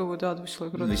jābrauc, lai kaut ko tādu visu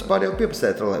laiku redzētu? Vispār jau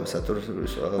piepasēja trolejbusā, tur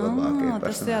visu labākie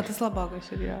personāži. Tas labākais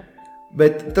ir, jā.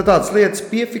 Bet tad tādas lietas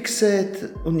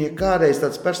piefiksēt, un ja kādreiz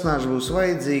tāds personāžs būs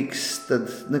vajadzīgs,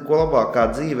 tad neko labāk kā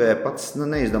dzīvē pats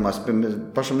neizdomās.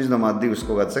 Pašam izdomāt 2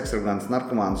 kaut kādas ekstravagantas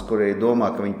narkomānus, kuri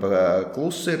domā, ka viņi pa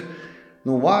klusi ir.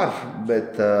 Var,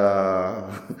 bet...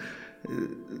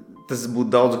 Tas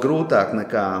būtu daudz grūtāk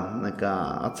nekā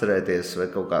atcerēties vai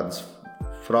kaut kādas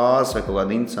frāzes vai kaut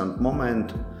kādu interesantu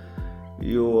momentu,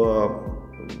 jo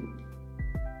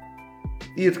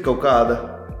ir kaut kāda,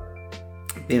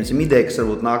 piemēram, ideja, kas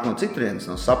varbūt nāk no citurienes,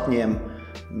 no sapņiem,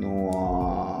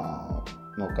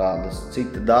 no kādas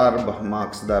cita darba,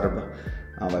 mākslas darba,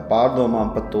 vai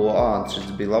pārdomām par to,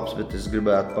 šis bija labs, bet es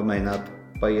gribētu pamēģināt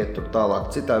paiet tur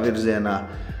tālāk citā virzienā.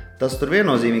 Tas tur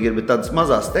viennozīmīgi ir, bet tādas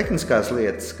mazās tehniskās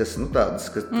lietas, kas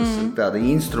tas ir tādi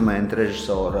instrumenti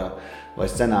režisora vai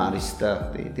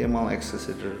scenārista, tie man liekas, kas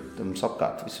ir mums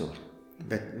apkārt visur.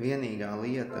 Bet vienīgā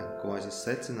lieta, ko es esmu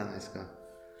secinājis, ka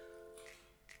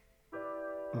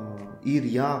ir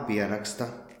jāpieraksta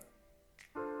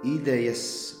idejas,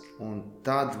 un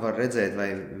tad var redzēt,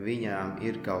 vai viņām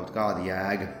ir kaut kāda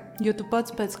jēga. Jo tu pats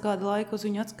pēc kāda laika uz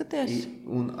viņu atskaties?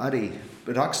 Un arī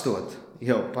rakstot,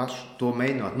 jau pašu to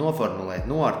mēģinot noformulēt,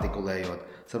 noartikulējot,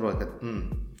 saprot, ka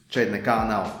šeit nekā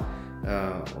nav.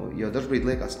 Jo dažbrīd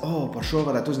liekas, par šo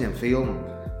varētu uzņemt filmu.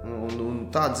 Un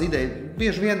tādas idejas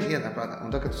bieži vien ienāk prātā. Un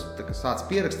tad, kad sāc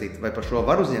pierakstīt, vai par šo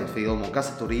var uzņemt filmu, un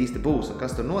kas tur īsti būs, un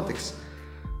kas tur notiks,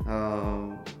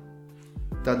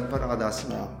 tad parādās,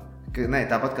 ka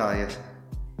tāpat kā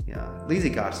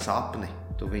līdzīgi kā ar sapni,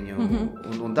 tu viņu,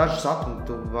 un dažu sapni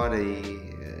tu vari,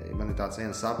 man ir tāds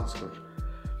viens sapnis, kur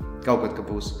kaut kad, ka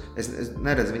būs, es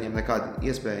neredzu viņiem nekādu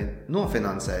iespēju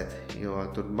nofinansēt, jo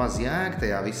tur maz jēga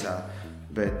tajā visā,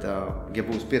 bet, ja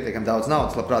būs pietiekami daudz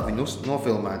naudas, labprāt viņu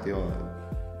nofilmēt, jo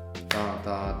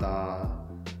tā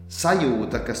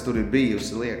sajūta, kas tur ir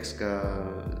bijusi, liekas, ka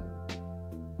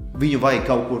viņu vajag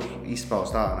kaut kur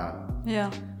izpaust ārā. Jā,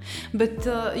 bet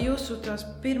jūsu tās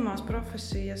pirmās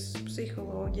profesijas,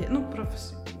 psiholoģija,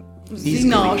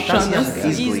 zināšanas,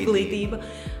 izglītība,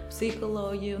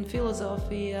 psiholoģija un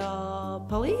filozofija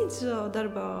palīdz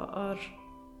darbā ar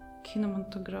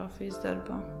kinematogrāfijas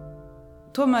darbā?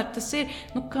 Tomēr tas ir,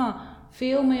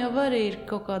 filma jau arī ir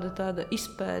kaut kāda tāda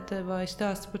izpēte vai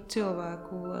stāsts par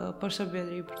cilvēku, par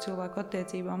sabiedrību, par cilvēku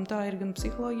attiecībām. Tā ir gan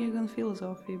psiholoģija, gan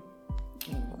filozofija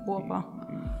kopā.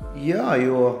 Jā,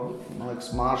 jo, man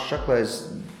liekas, Mārs Šaklējs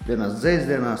vienās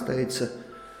dzējasdienās teica,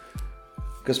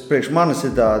 kas priekš manis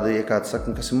ir tāda, ja kāds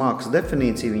saka, kas ir mākslas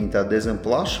definīcija, viņa tāda diezgan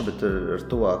plaša, bet ar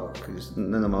tuvāk,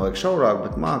 nedomāju, vajag šaurāk,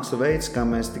 bet māksla veids, kā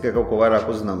mēs tikai kaut ko vairāk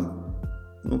uzzinām,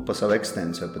 pa savu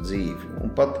eksistenci vai pa dzīvi. Un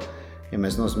pat, ja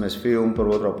mēs nosamies filmu par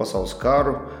Otro pasaules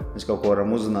karu, mēs kaut ko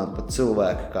varam uzzināt par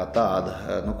cilvēku kā tāda,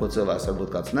 ko cilvēks var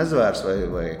būt kāds nezvērs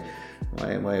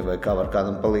vai kā var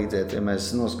kādam palīdzēt. Ja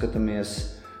mēs noskatāmies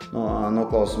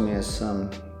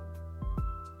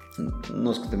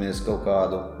kaut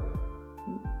kādu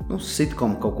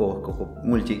sitcom, kaut ko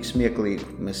muļķīgu, smieklīgu,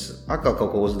 mēs atkal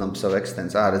kaut ko uzzinām par savu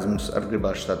eksistenci. Āredz mums arī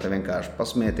gribās tā vienkārši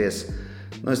pasmieties.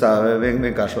 Es tā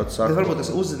vienkārši saku. Bet varbūt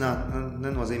tas uzzināt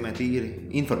nenozīmē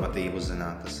tīri informatīvi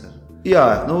uzzināt. Tas ir. Jā,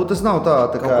 tas nav tā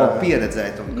kā... Kaut ko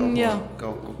pieredzēt un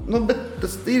kaut ko... Bet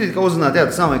tas ir, ka uzzināt,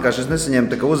 tas nav vienkārši, es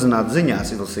nesaņemu tā kā uzzināt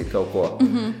ziņās, izlasīt kaut ko.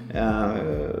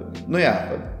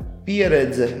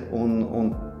 Pieredze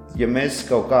un ja mēs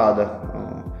kaut kāda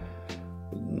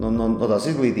no tās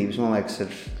izglītības, man liekas, ir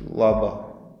laba,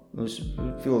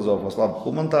 filozofos laba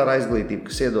humanitāra izglītība,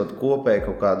 kas iedod kopēju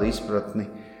kaut kādu izpratni,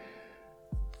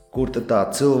 kur tad tā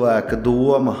cilvēka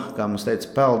doma, kā mums teica,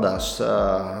 peldās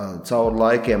cauri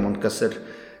laikiem un kas ir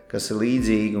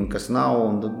līdzīgi un kas nav.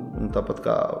 Un tāpat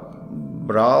kā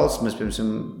brālis,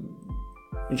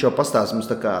 viņš jau pastāsta mums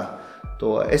tā kā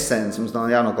to esenci, mums nav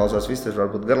jānoklausās viss, tas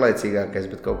varbūt garlaicīgākais,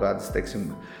 bet kaut kādas,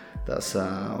 teiksim, tās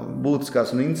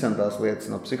būtiskās un interesantās lietas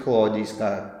no psiholoģijas,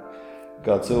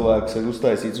 kā cilvēks ir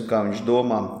uztaisīts un kā viņš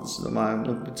domā. Es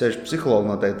domāju, ceļš psihologi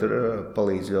noteikti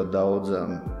palīdz ļoti daudz.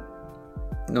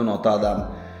 No tādām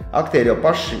aktieri jau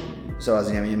paši savā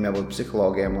ziņā viņiem jābūt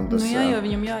psihologiem. Un tas, jo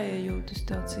viņam jāiejūtas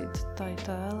tā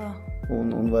tēlā.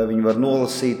 Un vai viņi var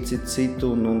nolasīt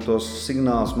citu un tos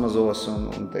signālus mazos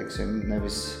un teiksim,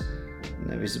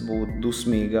 nevis būt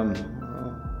dusmīgam,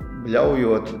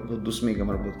 bļaujot, būt dusmīgam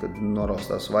varbūt, kad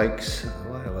noraustās vaiks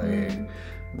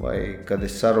vai kad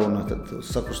ir saruna, tad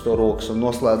sakusto rokas un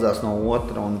noslēdzās no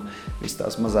otra un viss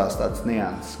tās mazās tādas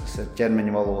nianses, kas ir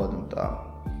ķermeņa valoda un tā.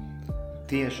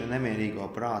 Tieši nemierīgo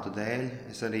prātu dēļ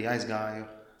es arī aizgāju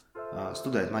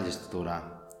studēt maģistratūrā.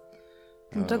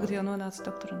 Un tagad jau nonāca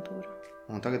doktorantūra.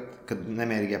 Un tagad, kad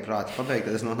nemierīgie prāti pabeigti,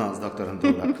 tad es nonācu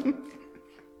doktorantūrā.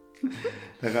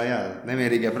 Tā kā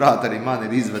nemierīgie prāti arī man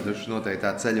ir izveduši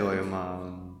noteiktā ceļojumā.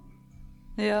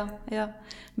 Jā.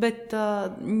 Bet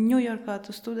Ņujorkā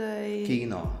tu studēji...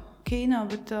 Kino,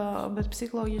 bet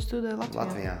psiholoģiju studēji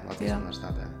Latvijā. Latvijas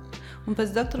universitātē. Un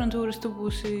pēc doktorantūras tu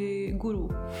būsi guru.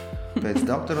 Pēc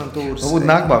doktorantūras...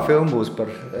 Nākamā filma būs par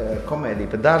komēdiju,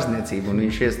 par dārzniecību, un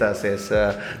viņš iestāsies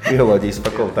bioloģijas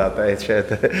fakultātē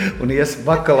šeit. Un ies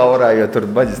bakalaurā, jo tur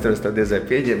maģistros tad diezai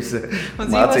pieņems.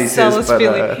 Mācīsies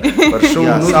par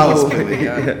šūnu Salaspilī.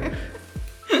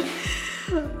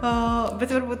 Bet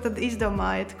varbūt tad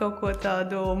izdomājiet kaut ko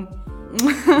tādu...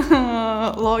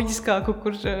 loģiskāku,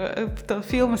 kur tā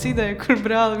filmas ideja, kur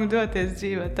brālim doties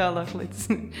dzīvē tālāk,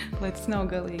 lai tas nav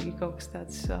galīgi kaut kas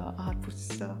tāds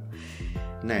ārpus.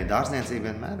 Nē, dārzniecību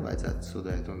vienmēr vajadzētu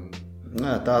studēt.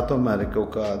 Jā, tā tomēr ir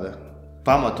kaut kāda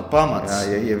pamats.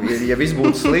 Jā, ja viss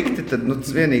būtu slikti, tad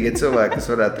tas vienīgie cilvēki,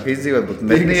 kas varētu izdzīvot, būtu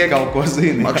mednieki, kaut ko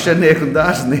zina, makšanieki un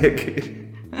dārznieki.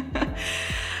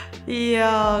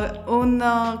 Jā, un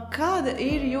kāda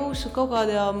ir jūsu kaut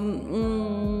kādā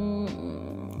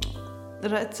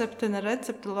recepte,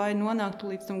 lai nonāktu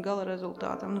līdz tam gala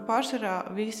rezultātam.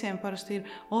 Pārsvarā visiem parasti ir,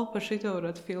 par šito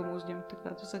varētu filmu uzņemt. Tā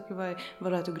kā tu saki, vai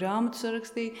varētu grāmatu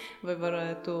sarakstīt, vai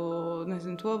varētu,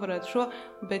 nezinu, to varētu šo,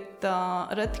 bet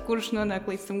reti, kurš nonāk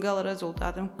līdz tam gala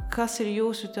rezultātam. Kas ir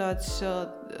jūsu tāds,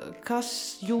 kas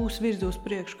jūs virz uz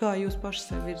priekšu, kā jūs paši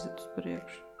sevi virzat uz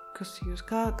priekšu?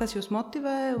 Kas jūs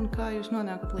motivē un kā jūs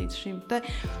nonākat līdz šim te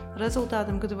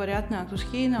rezultātam, kad tu vari atnākt uz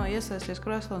kino, iesaisties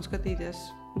krēslā un skatīties,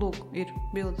 lūk, ir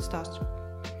bildes stāsts.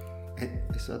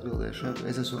 Es atbildēšu.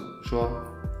 Es esmu šo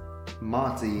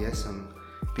mācījies un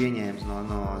pieņēmis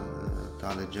no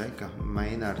tāda Džeka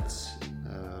Meinards,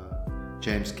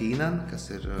 James Keenan, kas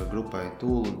ir grupai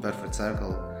Tool un Perfect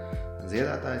Circle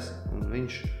dziedātājs, un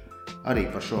viņš arī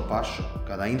par šo pašu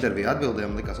kādā intervijā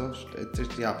atbildēja un likās, tas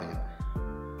ir jāpaņem.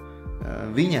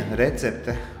 Viņa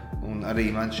recepte, un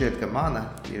arī man šķiet, ka mana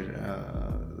ir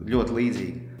ļoti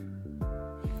līdzīga.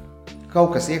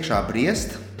 Kaut kas iekšā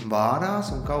briest, vārās,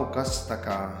 un kaut kas tā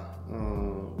kā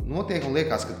notiek, un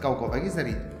liekas, ka kaut ko vajag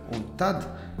izdarīt. Un tad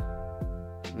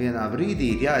vienā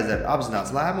brīdī ir jāizdara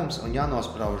apzināts lēmums un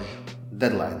jānosprauž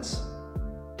deadlines.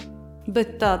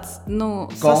 Bet tāds,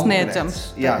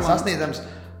 sasniedzams. Jā, sasniedzams.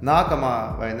 Nākamā,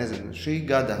 vai nezinu, šī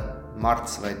gada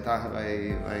marts vai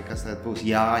kas tad būs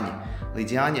Jāņi.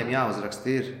 Līdz Jāņiem jāuzrakst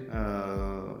ir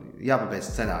jāpabeidz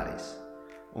scenārijs.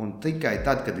 Un tikai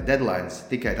tad, kad ir deadlines,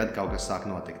 tikai tad kaut kas sāk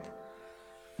notikt.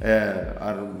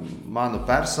 Ar manu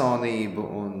personību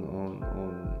un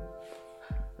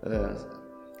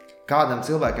kādam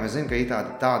cilvēkam, es zinu, ka ir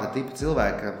tāda tipa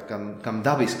cilvēka, kam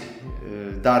dabiski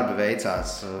darbi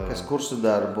veicās. Kas kursu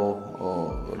darbu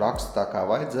raksta tā kā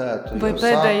vajadzētu. Vai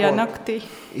pēdējā naktī.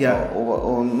 Jā,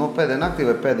 un pēdējā naktī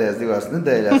vai pēdējās 2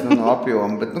 nedēļās no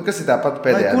apjoma, bet kas ir tāpat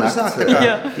pēdējā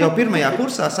naktis? Jau pirmajā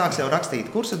kursā sāks jau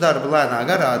rakstīt kursa darbu lēnā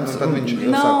garā. Tad viņš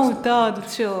nav tādu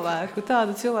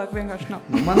cilvēku vienkārši nav.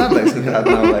 Man liekas, ka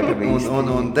tāda nav laikam īsti.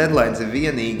 Un deadlines ir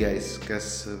vienīgais,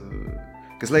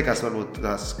 kas liekas varbūt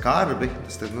tās skarbi,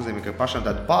 tas nozīmē, ka pašam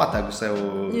tādu pātagu sev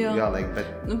jāliek.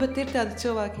 Bet ir tādi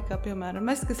cilvēki, kā piemēram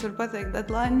es, kas var pateikt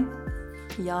deadline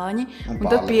Jāņi, un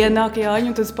tad pienāk Jāņi,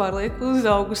 un tad pārliek uz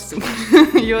augustu,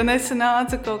 jo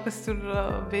nesanāca kaut kas tur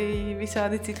bija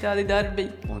visādi citādi darbi.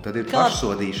 Un tad ir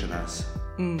pašsodīšanās.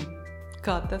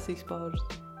 Kā tas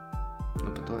izpaužas?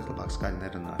 Par to es labāk skaļi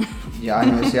nerunāju.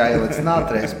 Jāņos jāielic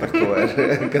nātrēs par to,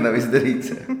 ka nav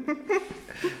izdarīts.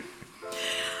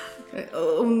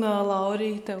 Un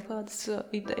Laurī, tev kādas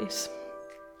idejas?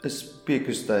 Es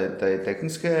piekrīstu tai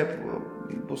tehniskajai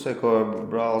pusē, ko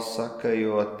brālis saka,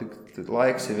 jo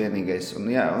laiks ir vienīgais.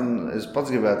 Un es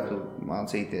pats gribētu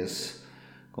mācīties,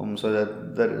 ko mums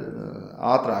vajadzētu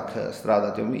ātrāk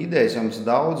strādāt, jo idejas jau mums ir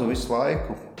daudz un visu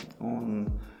laiku. Un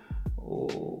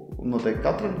noteikti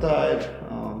katram tā ir,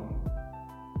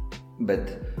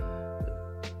 bet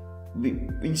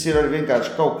viņas ir arī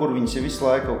vienkārši kaut kur, viņas ir visu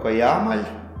laiku kaut kā jāmaļ.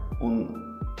 Un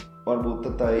varbūt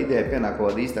tad tā ideja pienāk kaut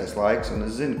kāda īstais laiks, un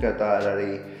es zinu, ka tā ir arī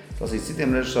lasīt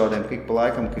citiem režisoriem, ka ik pa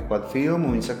laikam kādu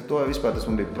filmu, viņi saka, to vispār tas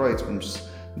man bija projekts pirms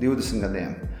 20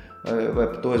 gadiem, vai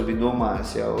par to es biju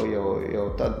domājis jau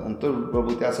tad, un tur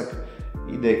varbūt jāsaka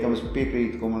ideja, kam es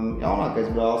piekrītu, ko man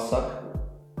jaunākais brālis saka,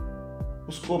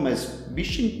 uz ko mēs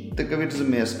bišķiņ tā kā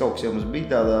virzamies, kaut kas jau mums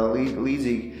bija tādā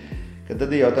līdzīgi, ka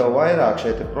tad jau tev vairāk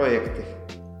šeit projekti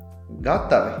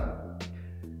gatavi.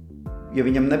 Ja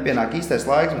viņam nepienāk īstais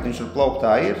laiks, bet viņš tur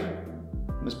plauktā ir,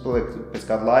 pēc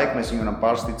kāda laika mēs viņu varam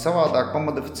pārstīt savādāk,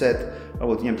 pamodificēt,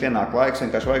 varbūt viņam pienāk laiks,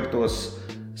 vienkārši vajag tos,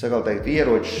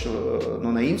 ieročus,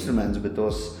 ne instrumentus, bet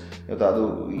tos jau tādu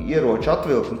ieroču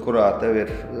atvilkni,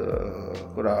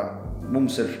 kurā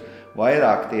mums ir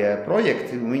vairāk tie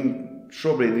projekti,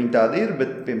 šobrīd viņi tādi ir,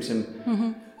 bet,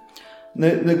 piemēram,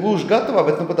 ne gluži gatavā,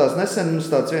 bet pat tās nesen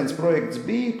mums tāds viens projekts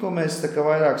bija, ko mēs tā kā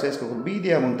vairākas kaut kur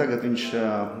bīdījām, un tagad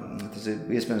tas ir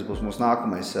iespējams būs mūsu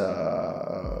nākamais,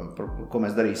 ko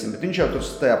mēs darīsim. Bet viņš jau tur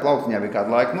tajā plauktiņā bija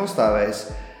kādu laiku nostāvējis,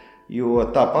 jo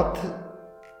tāpat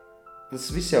tas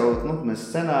viss jau, ne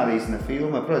scenārijs, ne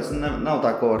filma, protams, nav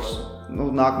tā, ko var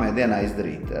nākamajā dienā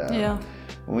izdarīt. Jā.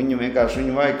 Un viņu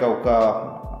vajag kaut kā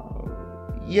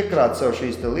iekrāt sev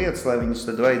šīs lietas, lai viņas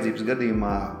tad vajadzības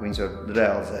gadījumā viņas var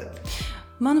realizēt.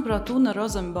 Manuprāt, Una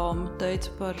Rozenbauma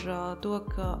teica par to,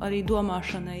 ka arī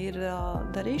domāšana ir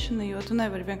darīšana, jo tu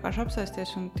nevari vienkārši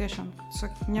apsēsties un tiešām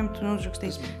ņemt un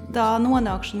uzrakstīt. Tā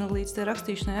nonākšana līdz te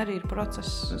rakstīšanai arī ir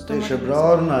process. Mēs tieši ar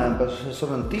brāli runājam par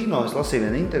Sorrentino. Es lasīju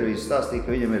vienu interviju, stāstīju,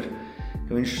 ka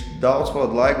viņš daudz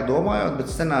pavada laiku domājot, bet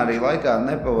scenārija laikā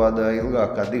nepavada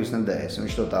ilgāk kā 2 nedēļas.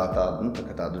 Viņš to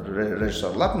tādu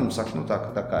režisoru lepnumu saka,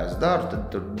 tā kā es daru,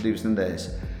 tad tur 2 nedēļas.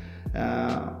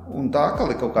 Un tā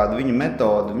atkal ir kaut kāda viņa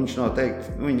metode. Viņš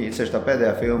noteikti, viņa ir tā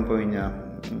pēdējā filma pa viņa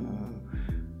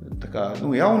tā kā,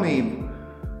 jaunību,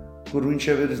 kur viņš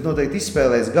jau ir noteikti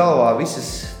izspēlējis galvā visas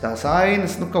tās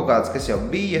ainas, kaut kādas, kas jau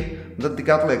bija, un tad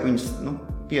tik atliek viņas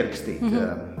pierakstīt.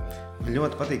 Man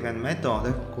ļoti patīk viena metode,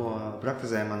 ko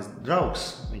praktizē mans draugs,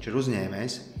 viņš ir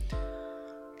uzņēmējs.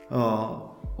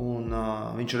 Un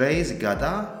viņš reizi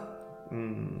gadā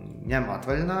ņem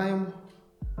atvaļinājumu,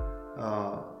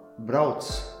 brauc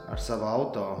ar savu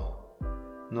auto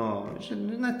viņš ir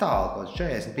netālu, kaut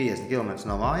 40-50 km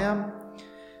no mājām,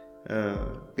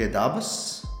 pie dabas.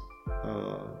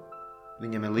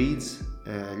 Viņam ir līdzi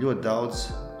ļoti daudz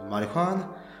marihuāna,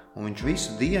 un viņš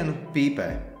visu dienu pīpē.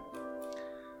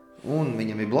 Un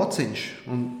viņam ir blociņš,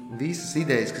 un visas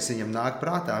idejas, kas viņam nāk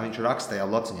prātā, viņš raksta tajā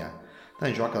blociņā. Tad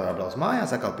viņš vakarā brauc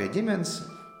mājās, atkal pie ģimenes,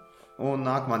 un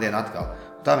nākamā diena atkal.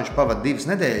 Tā viņš pavada 2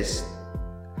 nedēļas,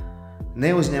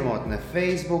 neuzņemot ne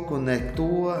Facebook,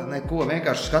 neko,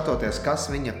 vienkārši skatoties, kas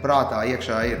viņa prātā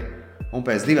iekšā ir. Un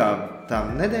pēc 2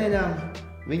 tām nedēļām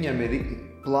viņam ir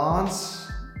plāns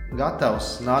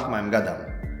gatavs nākamajam gadam.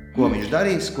 Ko viņš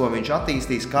darīs, ko viņš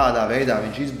attīstīs, kādā veidā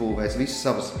viņš izbūvēs visas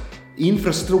savas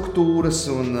infrastruktūras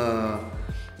un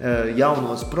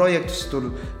jaunos projektus,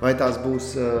 vai tās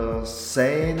būs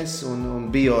sēnes un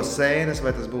biosēnes,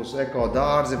 vai tas būs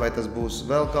ekodārzi, vai tas būs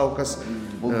vēl kaut kas.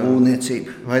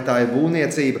 Būvniecība. Vai tā ir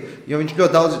būvniecība, jo viņš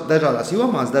ļoti daudz dažādās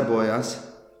jomās darbojās.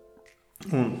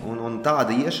 Un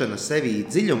tāda iešana sevī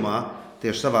dziļumā,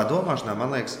 tieši savā domāšanā,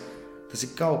 man liekas, tas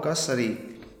ir kaut kas arī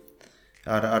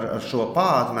ar šo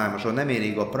pātmēm, ar šo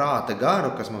nemierīgo prāta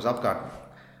garu, kas mums apkārt.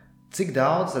 Cik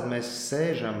daudz tad mēs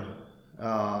sēžam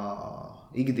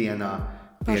ikdienā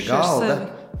pie galda,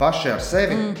 paši ar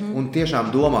sevi un tiešām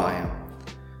domājam.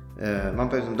 Man,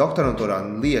 piemēram, doktorantūrā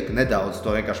liek nedaudz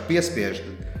to vienkārši piespiež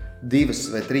 2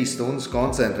 vai 3 stundas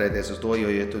koncentrēties uz to, jo,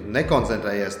 ja tu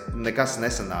nekoncentrējies, nekas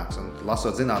nesanāks. Un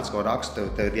lasot zinātnisko rakstu,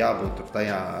 tev ir jābūt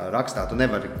tajā rakstā, tu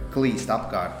nevari klīst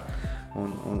apkārt.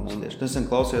 Nesen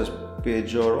klausījos pie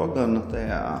Joe Rogana,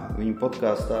 tajā viņa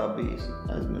podkāstā bija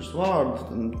aizmirst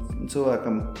vārdu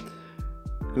cilvēkam,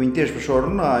 ka viņi tieši par šo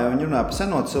runāja, viņi runāja par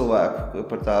seno cilvēku,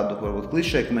 par tādu, varbūt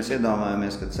klišē, ka mēs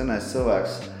iedomājamies, ka senais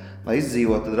cilvēks, lai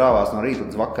izdzīvot, tad rāvās no rīta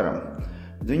līdz vakaram.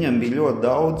 Bet viņam bija ļoti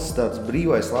daudz tāds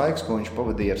brīvais laiks, ko viņš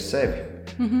pavadīja ar sevi.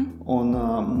 Un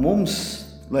mums,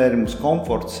 lai arī mums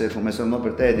komforts ir, un mēs varam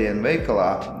nopirkt ēdienu veikalā,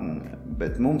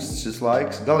 bet mums šis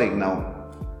laiks galīgi nav.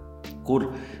 Kur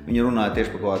viņi runāja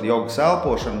tieši par kādu jogas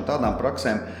elpošanu un tādām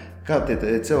praksēm, kā tie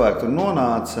cilvēki tur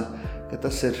nonāca, ka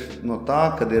tas ir no tā,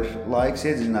 kad ir laiks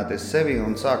iedziļināties sevi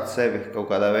un sākt sevi kaut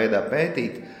kādā veidā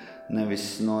pētīt, nevis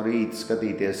no rīta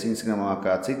skatīties Instagramā,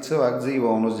 kā citi cilvēki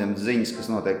dzīvo un uzņemt ziņas,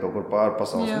 kas notiek kaut kur pāri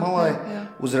pasaules malai,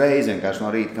 uzreiz vienkārši no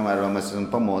rīta, kamēr vēl mēs esam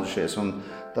pamodušies. Un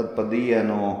tad pa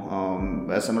dienu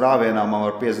esam rāvienā, man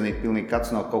var piezvanīt pilnīgi kāds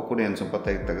no kaut kurienes un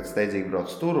pateikt, tagad steidzīgi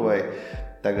brauc tur vai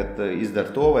tagad izdara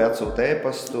to vai atsūta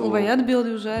e-pastu. Vai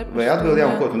atbildi uz e-pastu. Vai atbildi,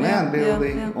 un ko tu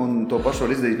neatbildi. Un to pašu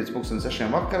var izdarīt pēc 6:00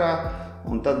 vakarā.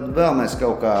 Un tad vēl mēs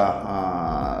kaut kā,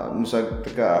 mums vajag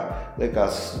tā kā,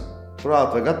 liekas,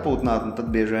 prātu vajag atpūtināt, un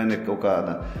tad bieži vien ir kaut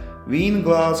kāda vīna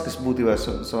glāze, kas būtībā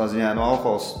savā ziņā no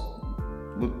alkohols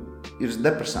ir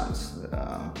depresants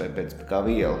pēc kā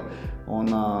viela. Un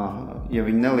ja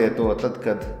viņi nelieto tad,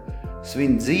 kad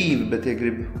svin dzīvi, bet ja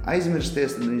grib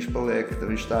aizmirsties, tad viņš paliek, tad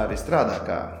viņš tā arī strādā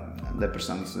kā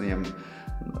depresants.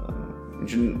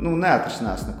 Viņš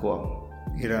neatrisinās neko.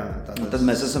 Un tad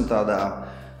mēs esam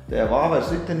tajā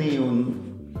vāveres ritenī un,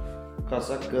 kā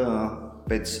saka,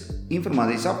 pēc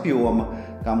informācijas apjoma,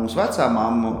 kā mūsu vecā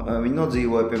mamma, viņi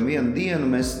nodzīvoja pie 1 dienu,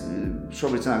 mēs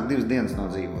šobrīd sanāk 2 dienas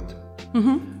nodzīvot.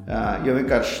 Jo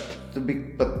vienkārši tur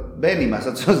bija pat bērnībā, es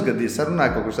atceros, kad ja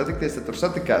sarunāja kaut kur satikties, tad tur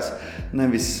satikās.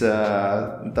 Nevis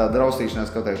tā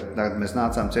draustīšanās, kaut tagad mēs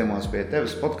nācām ciemos pie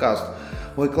tevis podcastu.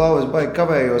 Oi, Klau, es baigi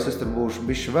kavējos, es tur būšu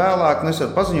bišķi vēlāk. Es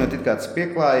varu paziņot, it kā tas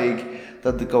pieklājīgi,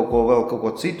 tad kaut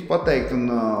ko citu pateikt un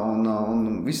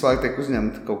visu laiku tiek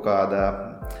uzņemta kaut kādā,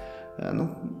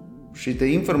 šī te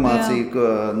informācija,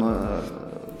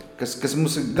 kas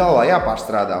mums ir galvā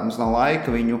jāpārstrādā. Mums nav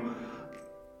laika viņu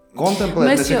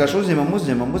kontemplēt, mēs vienkārši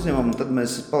uzņemam, un tad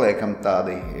mēs paliekam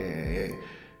tādi,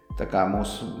 tā kā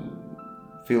mūsu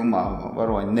filmā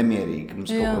varoņi nemierīgi,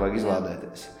 mums kaut kur vajag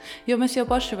izlādēties. Jo mēs jau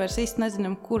paši vairs īsti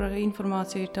nezinām, kura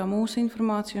informācija ir tā mūsu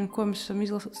informācija un ko mēs esam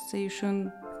izlasījuši un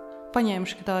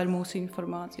paņēmuši, ka tā ir mūsu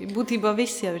informācija. Būtībā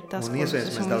viss jau ir tas, ko mēs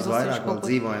esam daudz vairāk vēl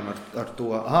dzīvojam ar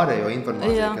to ārējo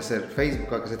informāciju, kas ir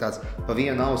Facebookā, kas ir tāds pa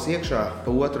vienu ausu iekšā, pa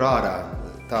otru ārā.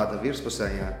 tāda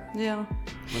virspusējā. Jā.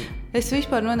 Es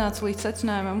vispār nonācu līdz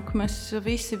secinājumam, ka mēs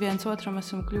visi viens otram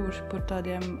esam kļuvuši par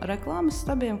tādiem reklāmas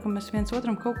stabiem, ka mēs viens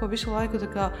otram kaut ko visu laiku tā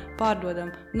kā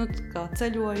pārdodam. Nu, tā kā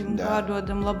ceļojumu,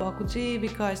 pārdodam labāku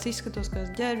dzīvi, kā es izskatos, kā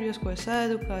es ģērbjos, ko es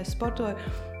ēdu, kā es sportoju.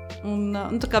 Un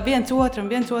tā kā viens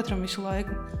otram visu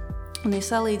laiku. Un, ja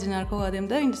salīdzināju ar kaut kādiem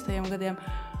 90. gadiem,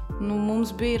 nu,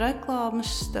 mums bija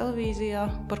reklāmas televīzijā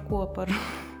par ko? Par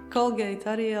Colgate,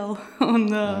 Ariel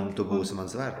un tu būsi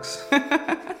mans vergs.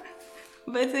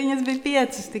 Bet viņas bija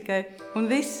 5 tikai, un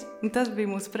viss, un tas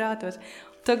bija mūsu prātos.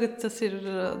 Tagad tas ir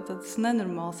tāds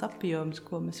nenormāls apjoms,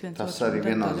 ko mēs viens tas arī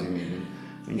viennozīmīgi.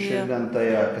 Viņš ir gan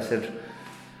tajā, kas ir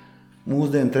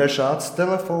mūsdienu trešā acis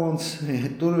telefons,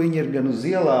 tur viņi ir gan uz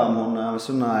ielām, un es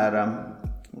runāju ar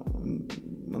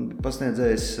man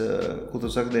pasniedzējis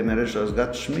Kultūras akadēmijā režisors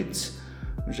Gats Šmits.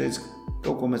 Viņš teica,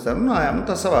 kaut ko mēs tā runājām, nu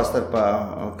tā savā starpā,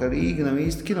 ka Rīga nav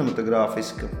īsti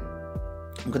kinematogrāfiska.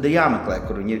 Un kad ir jāmeklē,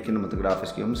 kur viņi ir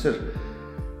kinematogrāfiski, jo mums ir,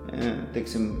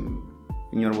 teiksim,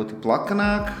 viņi varbūt ir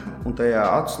plakanāk, un tajā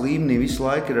acu līmenī visu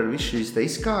laiku ir ar visu šīs te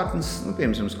izkārtnes, nu,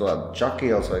 piemēram, kaut kāda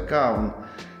čakielas vai kā. Un...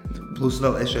 Plus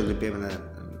vēl es šeit gribu pieminēt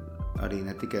arī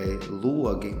ne tikai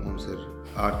logi, mums ir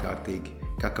ārkārtīgi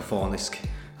kakafoniski.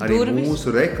 Arī Durvis.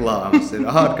 Mūsu reklāmas ir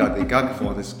ārkārtīgi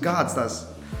kakafoniski. Kāds tās...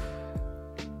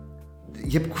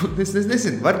 Es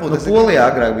nezinu, varbūt... Polijā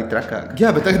agrāk bija trakāk.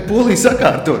 Jā, bet tagad Polija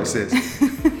sakārtojusies.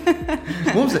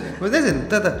 Mums, nezinu,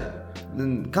 tāda...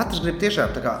 Katrs grib tiešām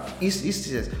tā kā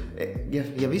izcīsies.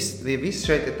 Ja viss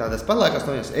šeit ir tādas padlēkās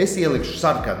noņas, es ielikšu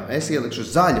sarkanu, es ielikšu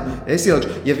zaļu,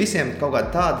 ja visiem kaut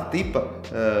kāda tāda tipa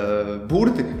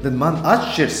burti, tad man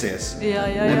atšķirsies. Jā.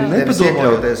 Nevis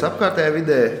iekļauties apkārtējā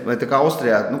vidē, vai tā kā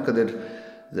Austrijā, nu, kad ir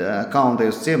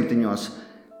kalntajos ciematiņos,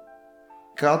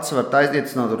 kāds var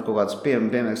aizdiecināt tur kaut kāds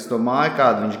piemērs to māju,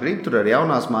 kādu viņš grib, tur ir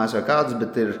jaunās mājas vai kādas,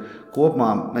 bet ir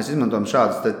kopumā, mēs izmantojam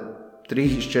šādas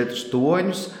 3-4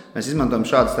 stoņus, mēs izmantojam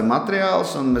šādus te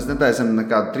materiālus, un mēs netaisam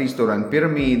nekādu 3-stūrainu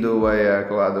piramīdu vai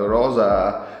kaut kādu rozā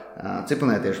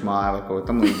ciplinietīšu māju vai kaut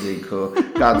tam līdzīgu,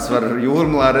 kādas var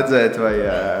Jūrmalā redzēt, vai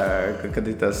kad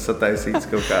ir tās sataisīts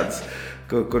kaut kādas,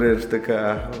 kur ir tā kā,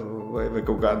 vai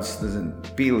kaut kādas, nezinu,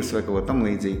 pīlis vai kaut ko tam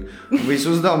līdzīgu. Un viss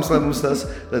uzdevums,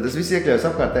 lai tas viss iekļaujas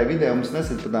apkārtējā vidē, un mums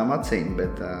nesit par tām acīm,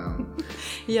 bet...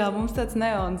 Jā, mums tāds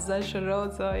neons zaļš ar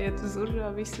rozā iet uz urā,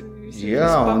 visi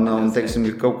jā, un teiksim,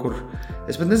 ir kaut kur...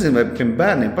 Es pat nezinu, vai pirms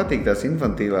bērniem patīk tās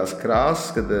infantīlās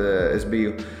krāsas, kad es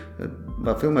biju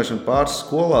filmēšana pāris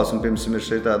skolās, un pirms ir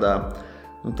šeit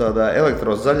tādā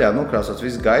elektros zaļā nokrāsots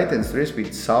viss gaitenis, tur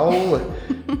iespīt saule.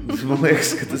 Man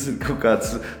liekas, ka tas ir kaut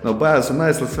kāds no bērns un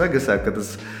aizlas Vegasā, ka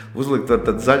tas uzlikt var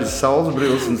tāds zaļas saules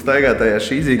brilles un staigāt tajā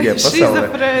šīzīgajā pasaulē.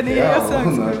 Šizofrēnija,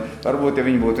 jā, varbūt, ja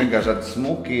viņi būtu vienkārši tādi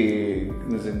smuki,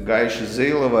 nezinu, gaiši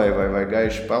zila vai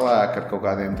gaiši pelēki ar kaut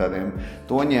kādiem tādiem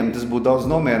toņiem, tas būtu daudz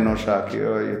nomierinošāk,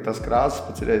 jo tas krāsas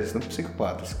pats ir reizes,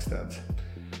 psihopātisks tāds.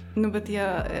 Nu, bet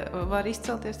ja var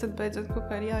izcelties, tad beidzot kaut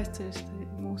kā ir jāizceļas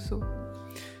mūsu...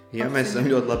 Jā, mēs esam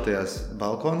ļoti labi tajās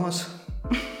balkonos,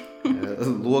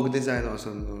 logu dizainos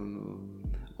un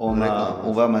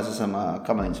vēl mēs esam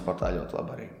kamaniņas sportā ļoti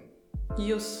labi arī.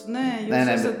 Jūs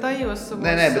esat tajos...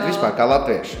 Nē, bet vispār kā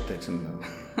latvieši, teiksim.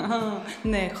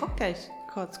 Nē, hokejs,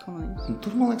 kāds kamaniņas?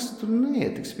 Tur, man liekas, tur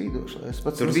neiet tik spīdoši.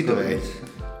 Tur viduvējs.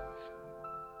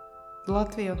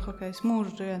 Latvija un hokejs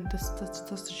mūždien, tas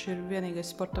taču ir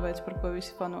vienīgais sporta veids, par ko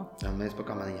visi fano. Jā, mēs pa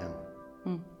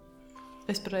kamaniņām.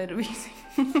 Es par Eirovīziju.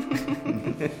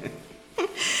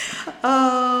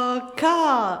 Kā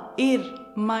ir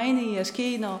mainījies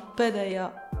kino pēdējā,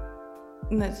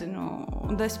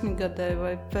 10 gadē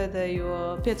vai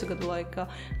pēdējo 5 gadu laikā?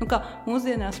 Nu kā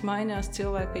mūsdienās mainās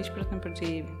cilvēka izpratne par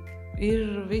dzīvi.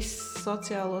 Ir viss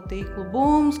sociālo tīklu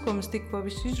bums, ko mēs tikko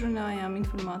visu izrunājām,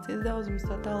 informācijas daudzums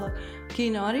tā tālāk.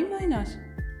 Kino arī mainās?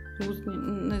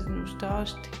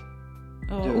 Stāsti.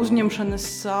 Uzņemšanas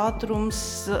ātrums,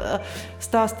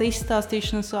 stāsta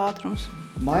izstāstīšanas ātrums.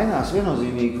 Mainās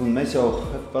viennozīmīgi, un mēs jau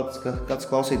pats, kāds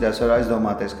klausītājs var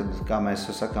aizdomāties, kad, kā mēs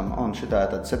sakām, šitā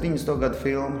ir tāda 70. gada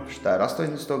filma, šitā ir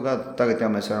 80. gada, tagad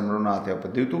jau mēs varam runāt jau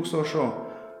par 2000.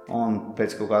 Un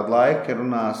pēc kaut kāda laika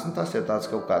runās, tas jau tāds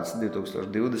kaut kāds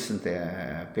 2020.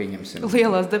 Pieņemsim.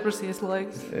 Lielās depresijas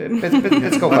laiks.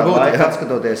 Pēc kaut kāda laika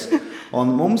atskatoties.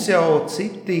 Un mums jau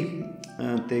citi,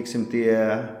 teiksim, tie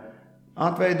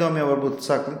atveidojumi jau varbūt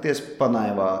sāk likties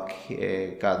panaivāki,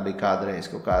 kāda bija kādreiz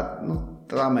kaut kāda,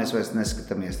 tā mēs vairs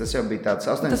neskatāmies. Tas jau bija tāds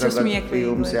 80. gadu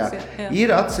films, jā.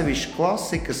 Ir atsevišķi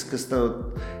klasikas,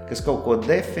 kas kaut ko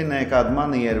definē, kādu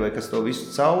manieru vai kas to visu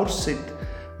caursit.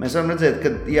 Mēs varam redzēt, ka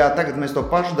jā, tagad mēs to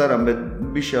pašu darām, bet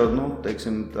bišķi jau,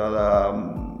 teiksim, tādā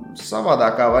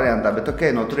savādākā variantā, bet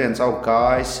no turienes aug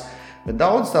kājas, Bet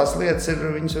daudz tās lietas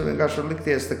viņas vienkārši var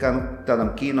likties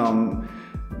tādam kino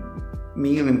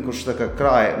mīlim, kurš tā kā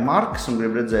krāja markas un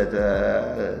grib redzēt,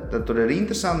 tad tur ir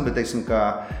interesanti, bet, teiksim, kā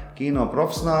kino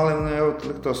profesionālim jau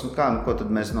liktos, ko tad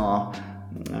mēs no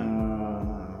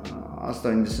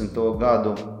 80.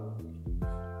 gadu,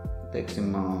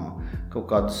 teiksim, kaut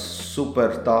kādu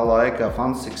super tā laika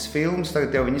fantastikas filmas,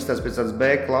 tagad jau viņi izstāsta pēc tādas B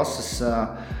klases,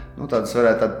 tādas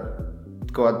varētu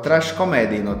kaut kādu trash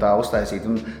komēdiju no tā uztaisīt,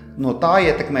 un no tā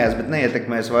ietekmēs, bet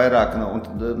neietekmēs vairāk,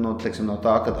 teiksim, no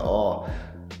tā, ka,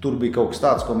 tur bija kaut kas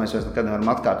tāds, ko mēs vairs nekad nevaram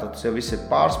atkārtot. Tas jau viss ir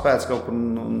pārspēts kaut kur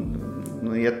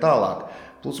iet tālāk.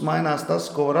 Plus mainās tas,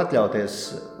 ko var atļauties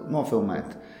nofilmēt.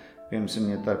 Piemēram,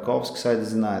 ja Tarkovskis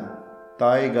aizdedzināja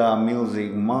taigā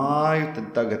milzīgu māju, tad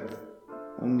tagad,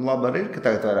 un labi arī ir, ka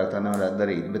tagad vairāk tā nevarētu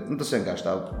darīt, bet tas vienkārši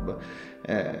tā,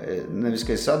 nevis,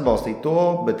 ka es atbalstītu to,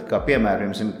 bet kā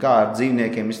piemēram, kā ar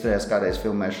dzīvniekiem izturējās kādreiz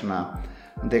filmēšanā.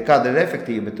 Un tie kādi ir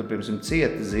efektīvi, bet tur, piemēram,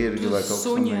 cieti zirgi vai kaut kas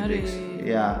tamlīdzīgs.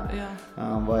 Jā.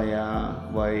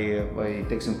 Vai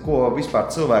teiksim, ko vispār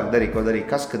cilvēki darīja, ko darīja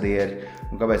kaskadieri,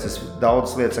 un kāpēc tas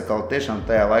daudz lietas atkal tiešām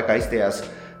tajā laikā izstījās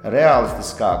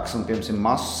realistiskāks, un, piemēram,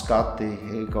 masu skati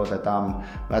kaut tām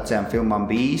vecajām filmām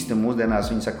bija īsti, un mūsdienās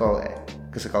viņas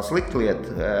atkal slikta lieta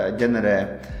ģenerē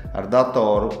ar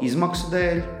datoru izmaksu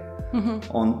dēļ,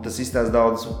 un tas izstāsta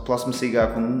daudz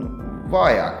plasmasīgāk un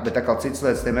vājāk, bet atkal citas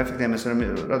lietas tiem efektiem mēs varam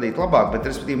radīt labāk, bet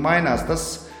respektīvi mainās tas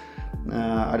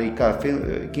arī kā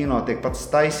kino tiek pats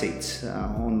taisīts,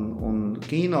 un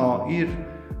kino ir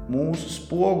mūsu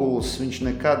spogulis, viņš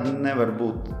nekad nevar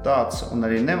būt tāds un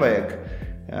arī nevajag,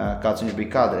 kāds viņš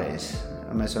bija kādreiz.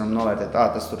 Mēs varam novērtēt,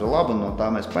 tas tur ir labi un no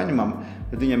tā mēs paņemam,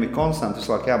 bet viņam ir konstanti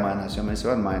visu laiku jāmainās, jo mēs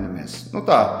varam mainamies.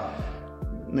 Tā,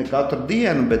 ne katru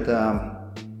dienu, bet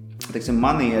teiksim,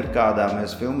 manieri, kādā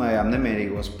mēs filmējām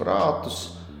Nemierīgos prātus,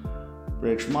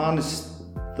 priekš manis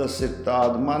tas ir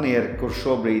tāda manieri, kur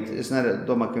šobrīd, es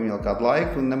domāju, ka viņa vēl kādu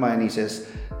laiku nemainīsies,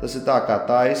 tas ir tā kā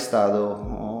taisa tādu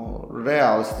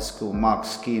realistisku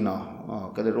mākslas kino,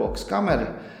 kad ir rokas kamera,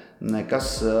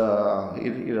 nekas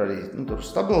ir arī tur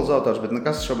stabilizators, bet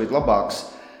nekas šobrīd labāks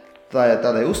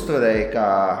tādai uztverēji,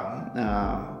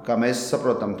 kā mēs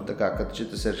saprotam, ka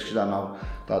šitā nav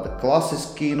tāda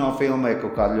klasiska kinofilma,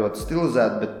 kaut kāda ļoti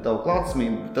stilizēta, bet tavu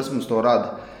klātesmību, tas mums to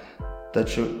rada.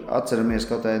 Taču atceramies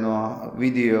kaut vai no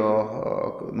video,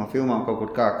 no filmām kaut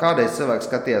kur kādreiz cilvēks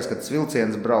skatījās, kad tas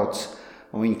vilciens brauc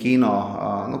un viņa kino,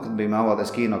 kad bija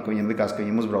Melnvaldes kino, ka viņam likās, ka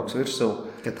viņam uzbrauks virsū.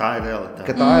 Ka tā ir realitāte.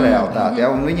 Ka tā ir realitāte, jā,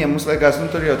 un viņiem mums liekas,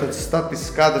 tur jau tāds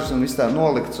statisks kadrs un viss tā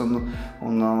nolikts un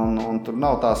tur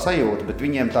nav tā sajūta, bet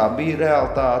viņiem tā bija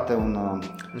realitāte un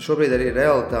šobrīd arī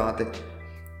realitāte,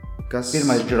 kas...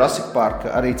 Pirmais Jurassic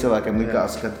Park arī cilvēkiem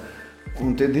likās, ka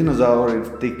un tie dinozauri ir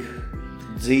tik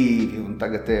dzīvi, un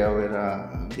tagad te jau ir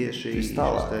tieši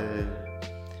tālāk.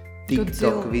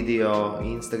 TikTok video,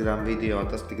 Instagram video,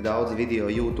 tas tik daudz video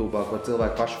YouTube, ko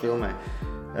cilvēki paši filmē.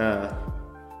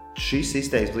 Šis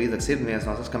izteiks līdzeklis ir viens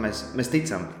no tas, ka mēs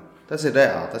ticam. Tas ir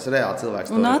reāli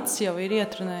cilvēks. Un acis jau ir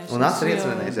ietrenējusies. Un acis ir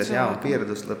ietrenējusies, jā, un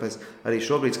pieradusi. Tāpēc arī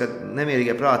šobrīd, kad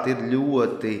Nemierīgie prāti ir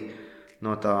ļoti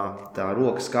no tā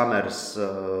rokas kameras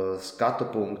skatu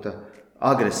punkta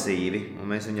agresīvi,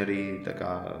 un mēs viņu arī tā kā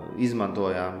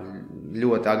izmantojām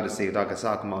ļoti agresīvi, tā kā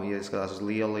sākumā, ja skatās uz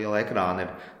lielu ekrānu,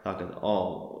 ir tā,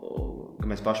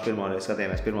 ka mēs paši pirmoreiz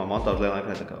skatījāmies pirmo montāžu lielā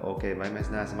ekrānā, tā kā, vai mēs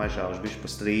neesam aizšāvuši bišķi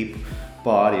pa strīpu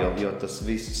pāri, jo tas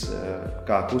viss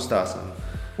kā kustās.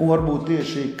 Un varbūt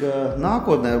tieši, ka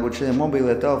nākotnē varbūt šie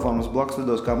mobilie telefoni uz blakus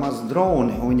lidos kā mazi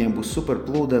droni, un viņiem būs super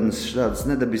plūdenes, šādas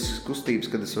nedabiskas kustības,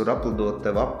 kad es varu aplidot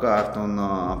tev apkārt un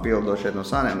pielidot šeit no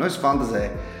sāniem. Es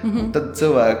fantazēju. Un tad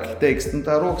cilvēki teiks,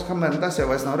 tā rokas kamera, tas jau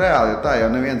vairs nav reāli, jo tā jau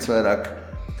neviens vairāk.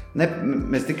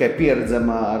 Mēs tikai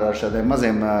pieredzam ar šādiem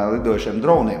maziem lidojušiem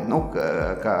droniem,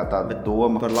 kā tāda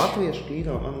doma. Par latviešu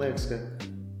kino, man liekas, ka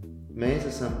mēs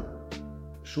esam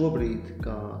šobrīd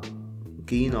kā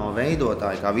kino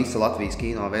veidotāji, kā visa Latvijas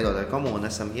kino veidotāja komūna,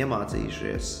 esam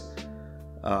iemācījušies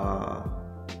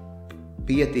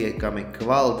pietiekami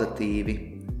kvalitatīvi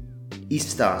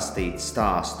izstāstīt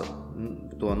stāstu.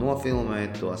 To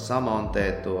nofilmēt, to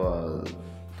samontēt,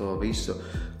 to visu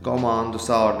komandu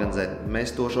saorganizēt.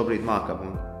 Mēs to šobrīd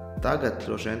mākam. Tagad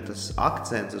droši vien tas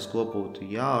akcents, uz ko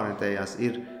būtu jāorientējās,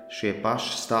 ir šie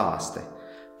paši stāsti.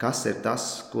 Kas ir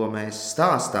tas, ko mēs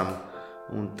stāstam?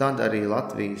 Un tad arī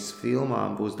Latvijas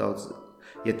filmām būs daudz,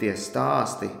 ja tie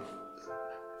stāsti,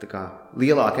 tā kā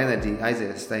lielāka enerģija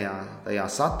aizies tajā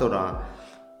saturā,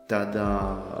 tad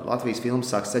Latvijas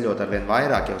filmas sāk ceļot arvien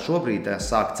vairāk, jau šobrīd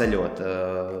sāk ceļot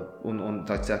un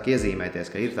tā sāk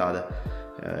iezīmēties, ka ir tāda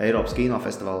Eiropas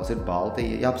kinofestivāls, ir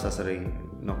Baltija, jāapstās arī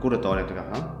no kuratoriem, tā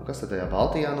kā, kas tad tajā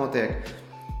Baltijā notiek?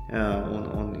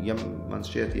 Un ja man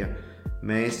šķiet, ja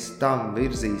mēs tam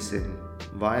virzīsim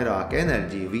vairāk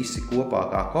enerģiju visi kopā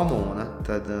kā komūna,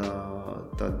 tad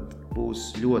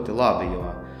būs ļoti labi,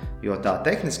 jo tā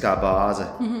tehniskā bāze,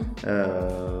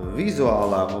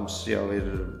 vizuālā mums jau ir,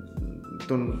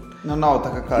 nav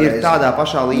tā kā ir tādā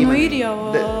pašā līmenī. Ir jau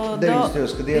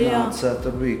 90. kad ienāca,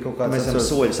 tur bija kaut kāds... Mēs esam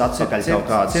soļus atpakaļ kaut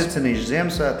kāds. Circenīšu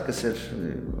Ziemassvētki, kas ir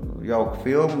jauka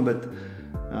filma, bet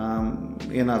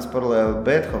ienāca paralēli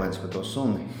Beethovens par to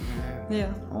suni. Jā.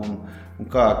 Un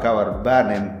kā var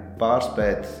bērniem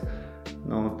pārspēt,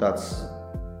 tāds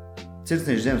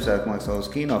Circenīšu Ziemassvētki, man liekas, uz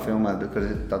kino filmēt, bet kad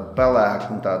ir tāda pelēka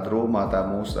un tāda drūmā, tā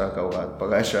mūsu kaut kāda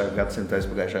pagājušā gadsimta,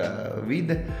 pagājušā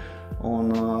vide.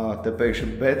 Un te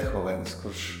pēkšņi Beethovens,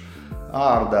 kurš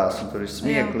ārdās un tur ir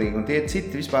smieklīgi, un tie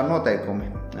citi vispār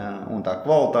noteikumi. Un tā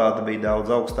kvalitāte bija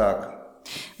daudz augstāka.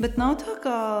 Bet nav tā,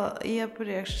 kā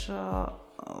iepriekš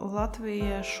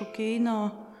latviešu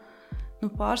kino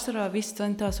pārsvarā visi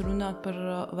centās runāt par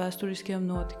vēsturiskiem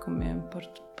notikumiem,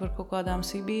 par kaut kādām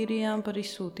Sibīrijām, par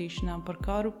izsūtīšanām, par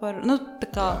karu, tā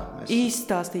kā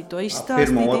izstāstīt to,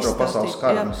 Pirmo, otro pasaules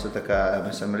karu mēs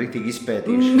esam riktīgi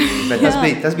izpētījuši, bet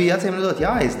tas bija acīm redzot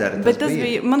jāizdara. Bet tas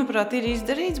bija, manuprāt, ir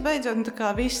izdarīts beidzot, tā kā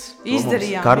viss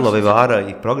izdarījām. Karlovi Vāra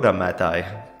programmētāji,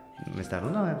 mēs tā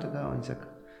runājam, viņi saka,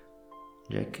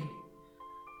 Džeki,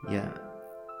 ja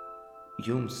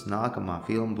jums nākamā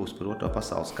filma būs par otro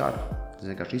pasaules karu, es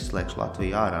vienkārši izslēgšu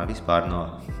Latviju ārā vispār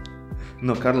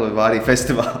no Karlovi Vārī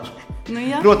festivāla.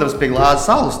 Protams, pie glāzes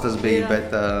alus tas bija,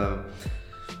 bet...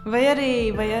 Vai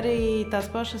arī tās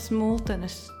pašas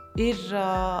multenes. Ir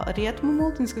rietumu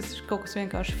multenes, kas ir kaut kas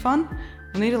vienkārši fun,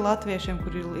 un ir latviešiem,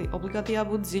 kur ir obligāti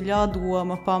jābūt dziļā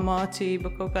doma,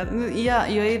 pamācība, kaut kāda.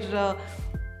 Jo ir...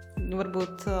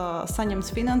 varbūt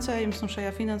saņems finansējums, un šajā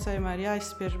finansējumā ir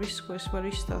jāizspiež visu, ko es varu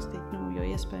izstāstīt, jo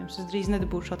iespējams es drīz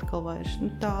nedabūšu atkal vairs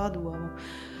tā doma.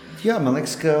 Jā, man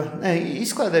liekas, ka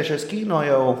izklaidējušais kino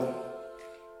jau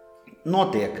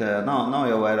notiek, nav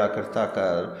jau vairāk ar tā, kā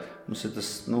mums ir tas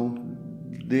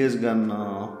diezgan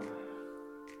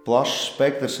plašs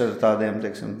spektrs ar tādiem,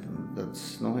 teiksim,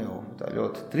 jau tā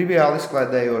ļoti triviāli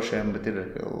izklaidējošiem, bet ir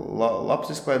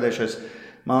labs izklaidējušais.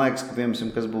 Man liekas, ka,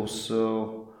 piemēram, kas būs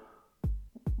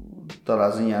tādā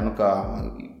ziņā, kā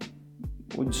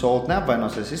Uģis Olt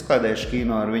neapvainosies izklaidējuši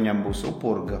kino, ar viņam būs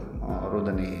Upurga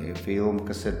rudenī filma,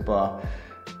 kas ir pa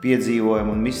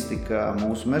piedzīvojumu un mistika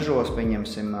mūsu mežos,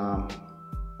 pieņemsim,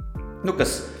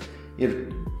 kas ir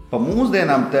pa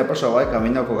mūsdienām, tajā pašā laikā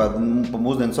viņi nav kaut kāda pa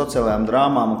mūsdienu sociālajām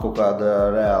drāmām un kaut kāda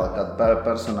reāla kāda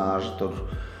personāža tur.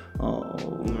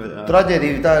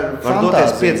 Traģēdija, tā ir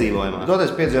fantāzija.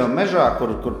 Doties piedzīvojumā mežā,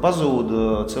 kur pazūd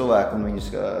cilvēki un viņus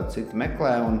citi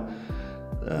meklē. Un,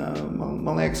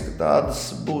 man liekas, ka tādas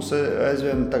būs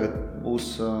aizvien. Tagad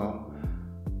būs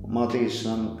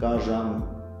Matīšana, Kažana,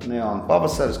 Neona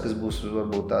pavasaris, kas būs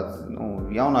varbūt tāda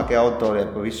jaunākie autori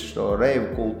par visu šo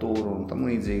reivu kultūru un tam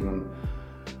līdzīgi. Un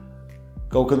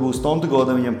kaut kad būs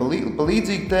Tontegoda, viņam pa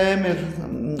līdzīgi tēma ir.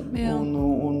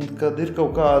 Un kad ir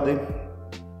kaut kādi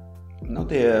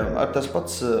tie ar tas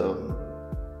pats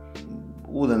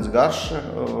ūdens garša,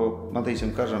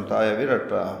 Matīsim Kažam tā jau ir ar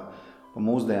pa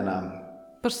mūsdienām.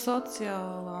 Par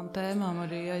sociālām tēmām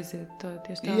arī aiziet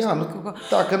tieši Jā,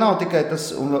 tā ka nav tikai tas,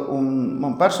 un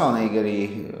man personīgi arī,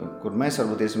 kur mēs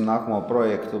varbūt iesim nākamo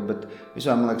projektu, bet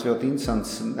vispār man liekas ļoti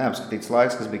interesants, neapskatīts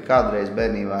laiks, kas bija kādreiz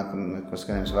bērnībā, ko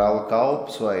skatījums Vēla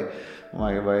kalpus vai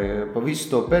pa visu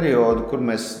to periodu, kur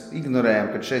mēs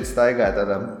ignorējam, kad šeit staigāja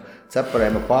tādām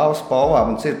ceparēm ar pāvas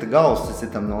palvām un cirta galvas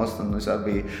citam nost, un visādi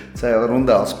bija cēla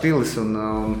Rundāls pilis,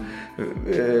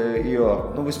 jo,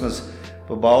 vismaz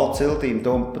pa baltu ciltīm,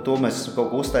 to mēs esam kaut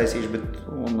ko uztaisījuši, bet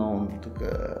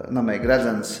namēji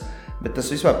gredzens, bet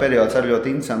tas vispār periods arī ļoti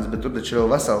interesants, bet tur taču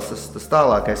ir vesels tas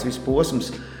tālākais viss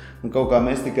posms, un kaut kā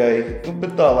mēs tikai,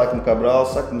 bet tā laikam, kā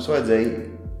brālis saka, mums vajadzēja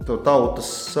to tautas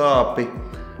sāpi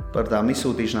par tām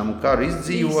izsūtīšanām un karu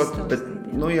izdzīvot, bet,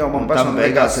 jau man pašam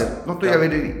beigās ir, tu jau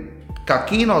ir, kā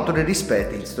kino, tur ir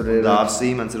izpētīts. Dāvis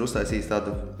Sīmens ir uztaisījis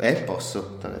tādu eposu,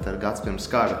 tagad ar gads pirms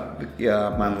kara. Jā,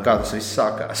 man kā tas viss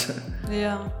sākās.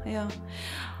 Jā.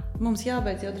 Mums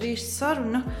jābeidz jau drīz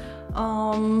saruna.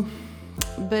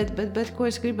 Bet ko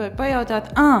es gribēju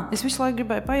pajautāt? Es visu laiku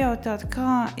gribēju pajautāt,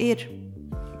 kā ir,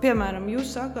 piemēram,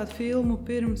 jūs sākāt filmu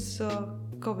pirms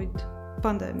Covid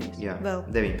pandēmijas. Jā, vēl.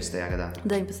 19. gadā.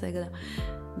 19. gadā,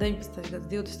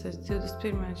 20.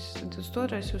 21.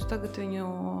 22. Jūs tagad viņu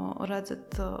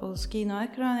redzat uz kino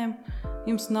ekrāniem.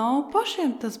 Jums nav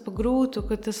pašiem tas pa grūtu,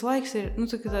 ka tas laiks ir,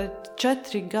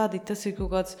 4 gadi, tas ir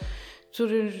kaut kāds, tur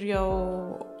ir jau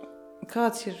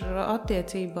kāds ir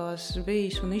attiecībās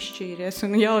bijis un izšķīries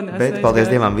un jaunās. Bet,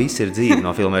 paldies Dievam, visi ir dzīvi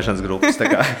no filmēšanas grupas.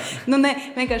 Nu, ne,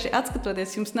 vienkārši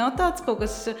atskatoties, jums nav tāds kaut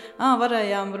kas,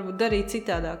 varējām varbūt darīt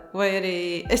citādāk, vai arī,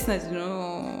 es nezinu,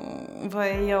 vai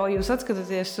jau jūs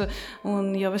atskatāties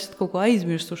un jau esat kaut ko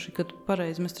aizmirsuši, kad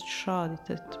pareizi mēs taču šādi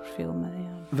te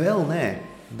filmējām. Vēl nē.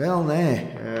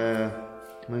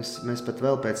 Mēs pat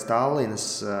vēl pēc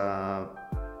Tallinas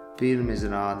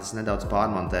pirmizrādes nedaudz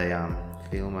pārmontējām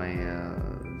filmai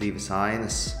divas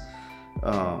ainas.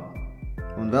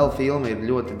 Un vēl filma ir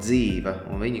ļoti dzīva,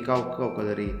 un viņi kaut kad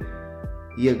arī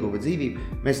ieguva dzīvību.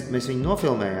 Mēs viņu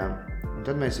nofilmējām, un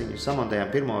tad mēs viņu samontējām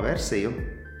pirmo versiju,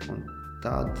 un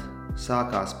tad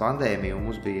sākās pandēmija, un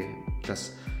mums bija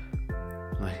tas,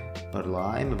 vai par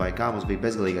laimi, vai kā mums bija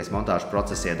bezgalīgais montāžu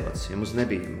process iedots. Ja mums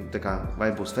nebija, tā kā, vai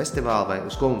būs festivāli, vai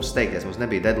uz ko mums steigties, mums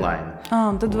nebija deadline.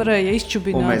 Tad varēja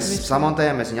izčubināt. Un mēs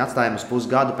samontējām, mēs viņu atstājām uz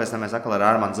pusgadu, pēc tam mēs atkal ar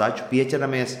Armandu Zaķu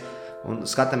pieķeramies un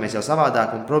skatāmies jau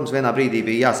savādāk. Un, protams, vienā brīdī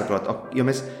bija jāsaprot, jo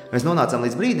mēs nonācām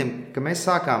līdz brīdim, ka mēs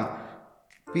sākām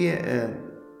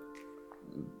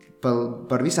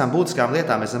par visām būtiskām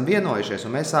lietām mēs esam vienojušies,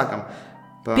 un mēs sākam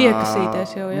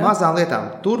piekasīties jau, jā. Mazām lietām,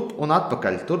 turp un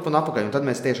atpakaļ. Un tad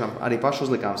mēs tiešām arī paši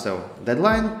uzlikām sev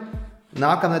deadline.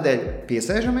 Nākamnedēļ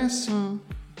piesēžamies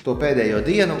to pēdējo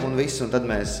dienu un visu, un tad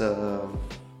mēs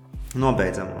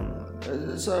nobeidzam.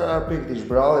 Es piekritīšu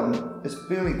brālim. Es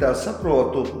pilnīgi tā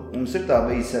saprotu. Mums ir tā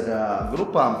bijis ar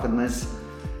grupām, kad mēs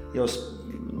jau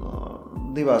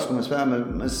divās, ko mēs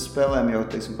spēlējam jau,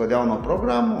 teiksim, kādu jauno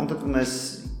programmu, un tad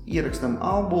mēs ierakstam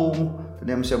albumu. Tad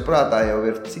jums jau prātā jau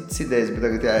ir citas idejas, bet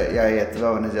tagad jāiet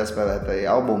vēl vienreiz jāspēlē tā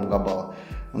albumu gabala.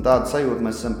 Un tādu sajūtu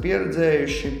mēs esam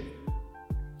pieredzējuši,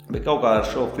 bet kaut kā ar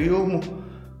šo filmu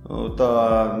tā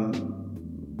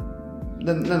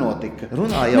nenotika.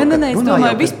 Es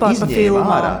domāju vispār par filmu.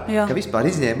 Ka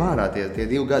vispār izņēma ārā tie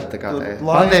 2 gadi, tā kā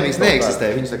pandēmijas neeksistē,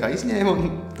 viņus tā kā izņēma.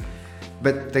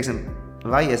 Bet, teiksim,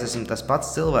 vai es esmu tas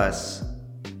pats cilvēks,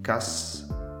 kas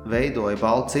veidoja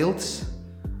Baltu ciltis,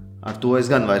 ar to es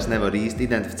gan vairs nevaru īsti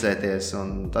identificēties,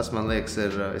 un tas, man liekas,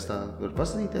 es tā varu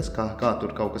pasanīties, kā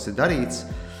tur kaut kas ir darīts.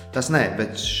 Tas nē,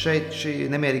 bet šeit šī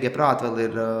nemierīgie prāti vēl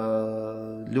ir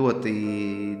ļoti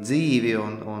dzīvi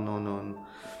un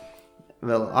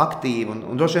vēl aktīvi,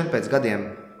 un droši vien pēc gadiem.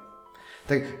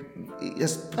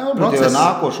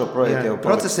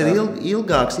 Process ir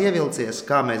ilgāks ievilcies,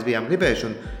 kā mēs bijām gribējuši,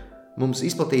 un mums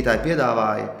izplatītāji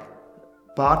piedāvāja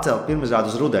pārcelt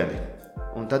pirmizrādi uz rudeni.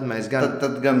 Un tad mēs gan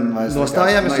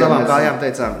nostājāmies savām kājām,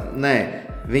 teicām, nē,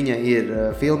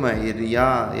 filmai ir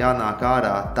jānāk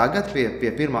ārā tagad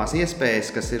pie pirmās iespējas,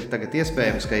 kas ir tagad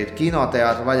iespējams, ka ir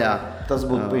kinoteātra vaļā. Tas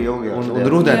būtu bija ilgāk. Un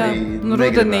rudenī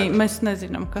rudenī mēs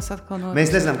nezinām, kas atkal notiks.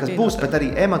 Mēs nezinām, kas būs, bet arī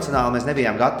emocionāli mēs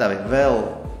nebijām gatavi vēl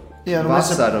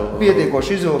vasaru. Mēs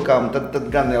pietiekoši izvilkām,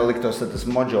 tad gan jau liktos, tad tas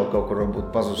mojo kaut kur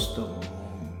varbūt pazustu.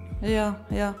 Jā.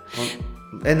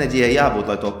 Enerģijai jābūt,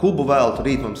 lai to kubu veltu,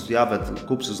 rīt mums jāved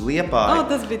kubs uz Liepāju.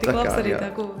 Tas bija tik labs arī tā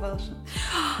kubu velšana.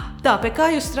 Tā, pie kā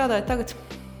jūs strādājat tagad?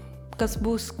 Kas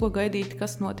būs, ko gaidīt,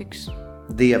 kas notiks?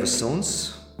 Dieva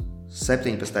suns,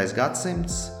 17.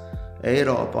 gadsimts,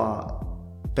 Eiropā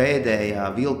pēdējā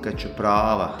vilkaču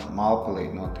prāva.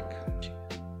 Malkolīgi notika.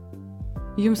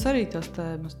 Jums arī tās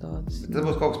tēmas tādas? Tas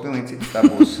būs kaut kas pilnīgi cits, tā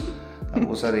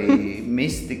būs arī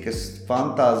mistikas,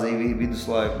 fantāzija,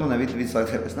 viduslaiku, ne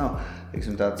viduslaiku, kas nav.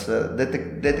 Teiksim, tāds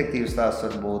detektīvs stāsts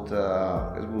varbūt,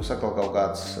 kas būs atkal kaut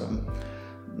kāds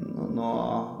no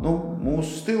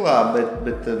mūsu stilā,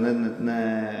 bet ne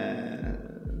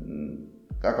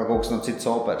kā kaut kas no citas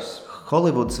operas.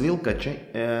 Holivudas vilkači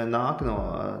nāk no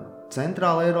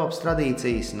Centrāla Eiropas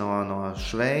tradīcijas, no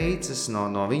Šveices,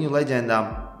 no viņu leģendām,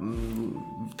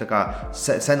 tā kā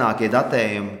senākie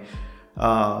datējumi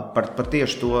par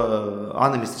tieši to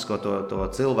animistisko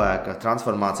to cilvēka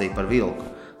transformāciju par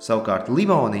vilku. Savukārt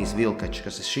Livonijas vilkači,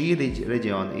 kas ir šī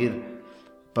reģiona, ir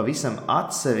pavisam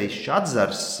atsevišķs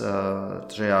atzars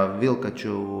šajā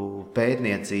vilkaču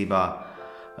pētniecībā,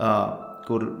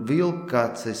 kur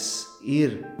vilkacis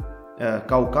ir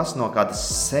kaut kas no kādas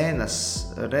senas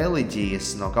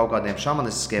reliģijas, no kaut kādiem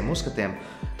šamanistiskiem uzskatiem,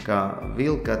 ka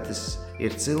vilkatis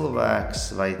ir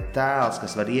cilvēks vai tēls,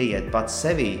 kas var ieiet pats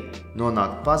sevī,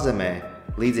 nonākt pazemē,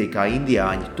 līdzīgi kā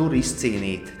indiāņi tur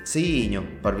izcīnīt cīņu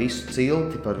par visu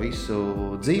cilti, par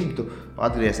visu dzimtu,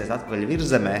 atgriezties atpakaļ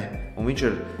virzemē, un viņš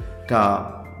ir kā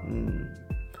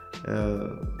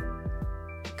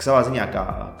savā ziņā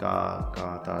kā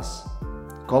tās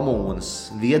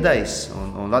komūnas viedais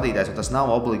un vadītājs, un tas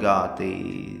nav obligāti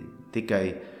tikai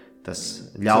tas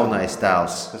ļaunais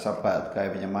tēls. Kas apēd, kā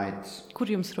viņa maitas.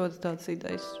 Kur jums rodas tādas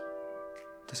idejas?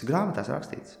 Tas ir grāmatās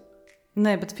rakstīts.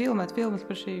 Nē, bet filmas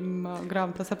par šīm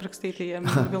grāmatās aprakstītajiem.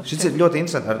 Šis ir ļoti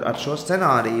interesanti. Ar šo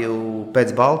scenāriju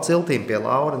pēc balta ciltīm pie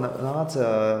Laura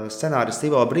nāca scenārists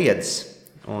Ivo Briedis.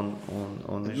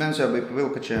 Mēs jau bijām pa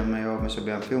Vilkačiem, jo mēs jau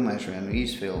bijām filmējuši vienu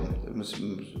īsfilmu. Mēs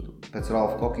pēc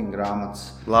Ralfa Kokinga grāmatas.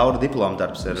 Laura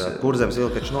diplomdarbs ir Kurzemes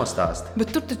Vilkaču nostāsti.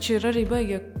 Bet tur taču ir arī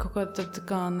baigie kaut kāda tā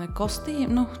kā ne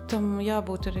kostīma, tam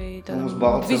jābūt arī tādam mums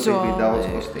balts vizuāli. Bija daudz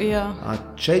kostīmu. Jā.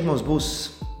 Šeit mums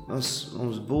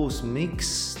būs miks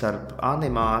starp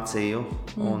animāciju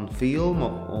un filmu,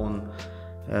 un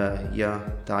ja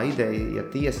tā ideja, ja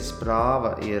tiesas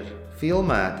prāva ir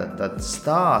filmēta, tad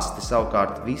stāsti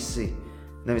savukārt visi,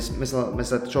 nevis mēs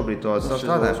šobrīd to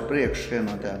strādājam.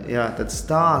 Jā, tad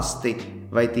stāsti,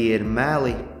 vai tie ir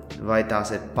meli, vai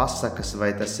tās ir pasakas, vai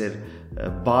tas ir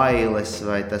bailes,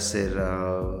 vai tas ir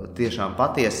tiešām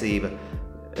patiesība,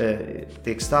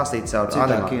 tiek stāstīts caur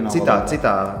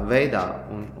citā veidā,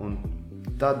 un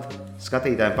tad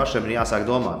skatītājiem pašiem ir jāsāk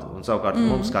domāt, un savukārt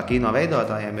mums kā kino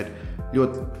veidotājiem ir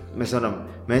ļoti, mēs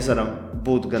varam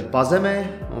būt gan pazemē,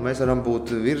 un mēs varam būt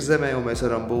virzemē, un mēs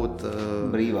varam būt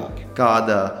brīvāki.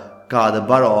 Kāda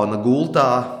barona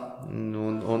gultā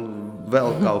un vēl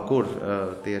kaut kur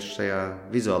tieši šajā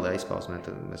vizuālajā izpausmē.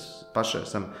 Tad mēs paši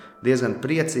esam diezgan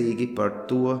priecīgi par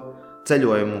to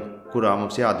ceļojumu, kurā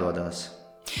mums jādodās.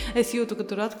 Es jūtu, ka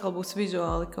tur atkal būs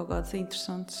vizuāli kaut kāds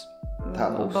interesants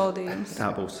baudījums. Tā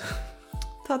būs.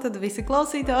 Tā tad visi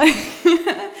klausītāji.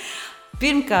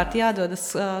 Pirmkārt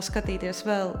jādodas skatīties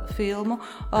vēl filmu.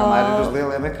 Kamēr ir uz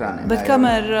lieliem ekrāniem. Bet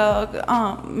kamēr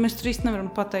mēs tur īsti nevaram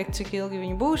pateikt, cik ilgi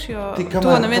viņi būs, jo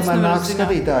to neviens nevar zināt.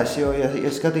 Skatītājs, jo ja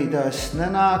skatītājs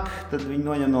nenāk, tad viņi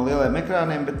noņem no lieliem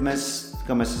ekrāniem, bet mēs,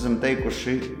 kā mēs esam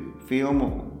teikuši, filmu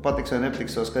patiks vai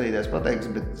nepatiks, to skatītājs pateiks,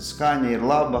 bet skaņa ir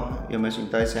laba, jo mēs viņu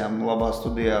taisījām labā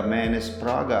studijā mēnesi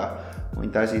Prāgā, un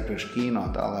viņi taisīja priekš kino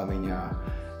tā, lai viņa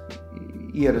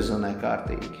ierezonē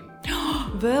kārtīgi.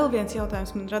 Vēl viens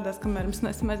jautājums man radās, kamēr mēs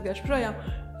neesam aizgājuši projām.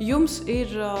 Jums ir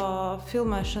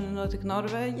filmēšana notika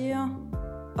Norvēģijā,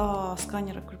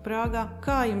 Skaņarakur Prāgā.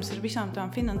 Kā jums ir visām tām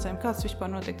finansēm? Kāds vispār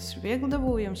notiek? Tas ir viegli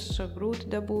dabūjams, grūti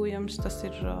dabūjams? Tas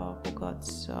ir kaut kāds...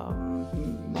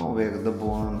 Nav viegli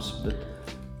dabūjams, bet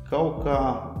kaut kā...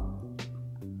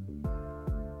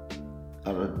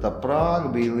 Tā Prāga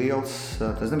bija liels...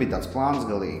 Tas nebija tāds plāns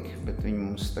galīgi, bet viņi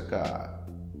mums tā kā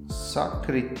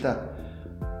sakrita...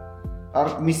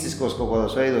 ar mistiskos kaut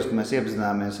kādos veidos, ka mēs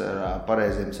iepazināmies ar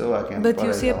pareiziem cilvēkiem. Bet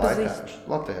jūs iepazīst?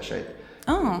 Latvijā šeit.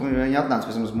 Viņi atnāca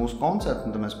pēc mums mūsu koncertu,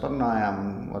 un tad mēs parunājām.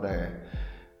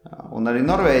 Un arī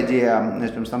Norvēģijā,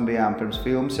 mēs pirms tam bijām, pirms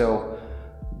filmas jau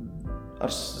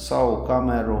ar savu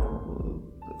kameru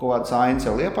kaut kādas ainas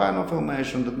jau Liepājā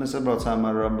nofilmējuši, un tad mēs atbraucām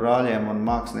ar brāļiem un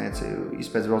mākslinieci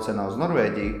izpētbraucienā uz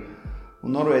Norvēģiju. Un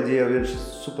Norvēģija jau ir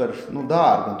super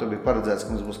dārga, un tur bija paredzēts,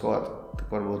 ka mums būs kaut kāda,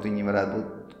 varbūt viņi varētu būt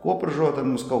kopražot ar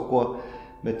mums kaut ko,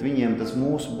 bet viņiem tas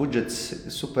mūsu budžets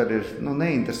super ir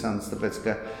neinteresants, tāpēc,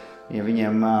 ka ja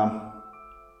viņiem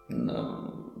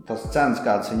tas cenas,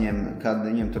 kādas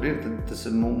viņiem tur ir, tad tas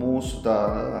ir mūsu tā,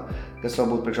 kas vēl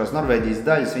būtu priekšās Norvēģijas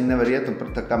daļas, viņi nevar iet, un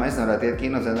tā kā mēs nevarētu iet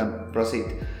kinocentram prasīt,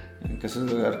 kas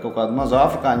ar kaut kādu mazu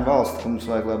afrikāņu valsti, ka mums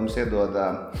vajag, lai mums iedod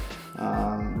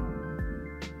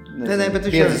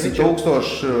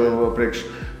 50,000 priekš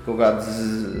kaut kādas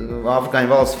afrikāņu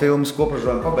valsts filmas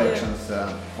kopražojuma pabeigšanas.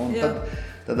 Un tad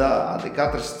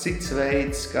katrs cits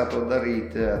veids, kā to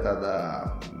darīt,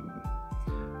 tādā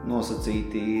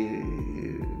nosacīti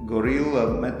gorilla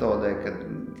metodē, kad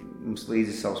mums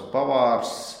līdzi savs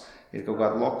pavārs, ir kaut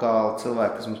kādi lokāli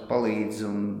cilvēki, kas mums palīdz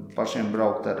un pašiem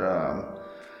braukt ar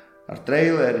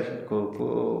traileri,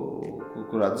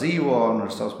 kurā dzīvo un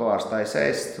ar savus pavārs taisa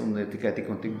ēst, un ir tikai tik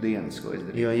un tik dienas, ko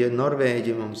izdarīt. Jo, ja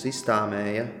Norvēģi mums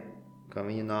izstāmēja, ka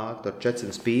viņi nāk ar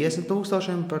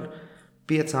 450,000 par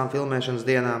 5 filmēšanas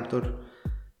dienām tur,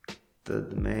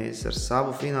 tad mēs ar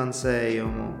savu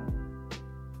finansējumu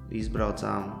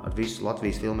izbraucām ar visu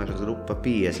Latvijas filmēšanas grupu pa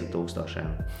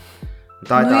 50,000.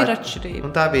 Tā ir atšķirība.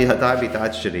 Un tā bija tā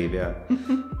atšķirība, jā.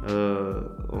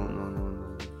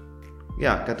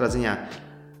 Jā, katrā ziņā.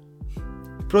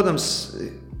 Protams,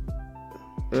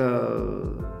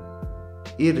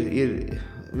 ir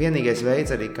vienīgais veids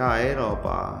arī kā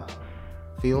Eiropā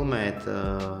filmēt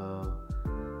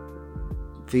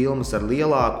filmas ar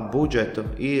lielāku budžetu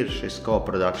ir šis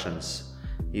co-productions,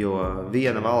 jo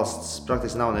viena valsts,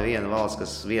 praktiski nav neviena valsts,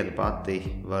 kas viena pati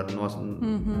var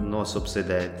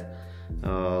nosubsidēt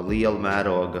liela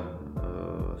mēroga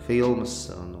filmas,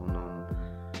 un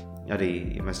arī,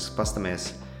 ja mēs pastamies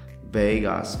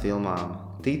beigās filmām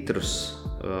titrus,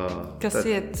 Kas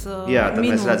iet jā, tad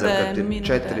mēs redzam, ka ir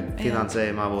minūtēm, 4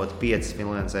 finansējuma avoti, 5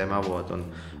 finansējuma avoti, un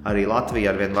arī Latvija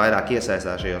arvien vairāk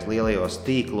iesaistās šajos lielajos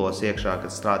tīklos iekšā,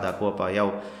 kad strādā kopā. Jau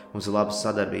mums ir laba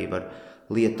sadarbība ar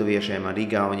lietuviešiem, ar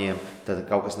igauņiem, tad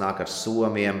kaut kas nāk ar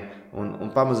somiem, un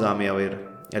pamazām jau ir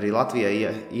arī Latvijai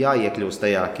jāiekļūst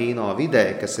tajā kino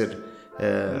vidē, kas ir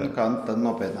kā tad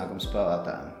nopietnākam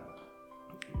spēlētājiem.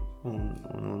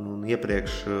 Un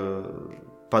iepriekš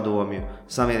padomju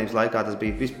Savienības laikā tas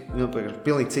bija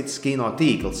pilnīgi cits kino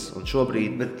tīkls, un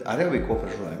šobrīd... Bet arī bija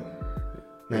kopražojumi.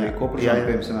 Bija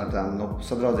kopražojumi, piemēram, tām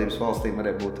sadraudzības valstīm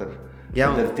varēja būt ar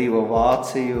Federatīvo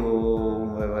Vāciju,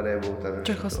 vai varēja būt ar...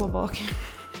 Čehoslovākiju.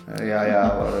 Jā,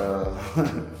 var...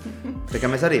 Tā kā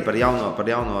mēs arī par jauno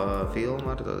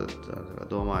filmu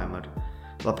domājam,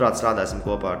 labprāt strādāsim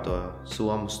kopā ar to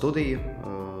Somu studiju,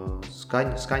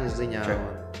 skaņas ziņā.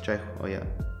 Čehu, jā.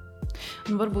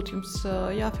 Un varbūt jums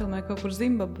jāfilmē kaut kur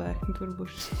Zimbabvē, tur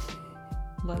būs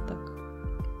lētāk.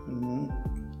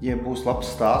 Ja būs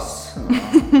labs stāsts,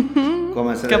 ko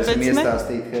mēs varēsim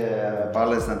iestāstīt,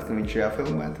 pārliecināt, ka viņš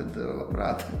jāfilmē, tad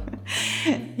labprāt.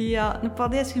 Jā,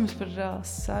 paldies jums par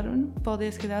sarunu,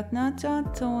 paldies, ka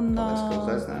atnācāt. Paldies, ka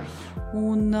uzaicinājāt.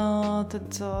 Un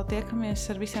tad tiekamies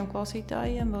ar visiem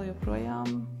klausītājiem vēl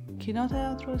joprojām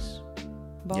kinoteātros.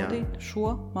 Baudīt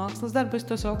šo mākslas darbu. Es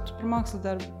to sauktu par mākslas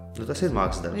darbu. Tas ir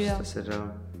mākslas darbs. Tas ir,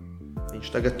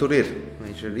 viņš tagad tur ir.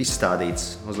 Viņš ir izstādīts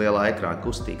uz lielā ekrāna,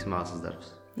 kustīgs mākslas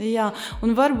darbs. Jā,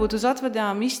 un varbūt uz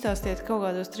atvadām izstāstiet kaut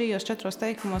kādos 3-4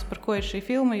 teikumos, par ko ir šī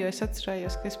filma, jo es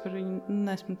atcerējos, ka es par viņu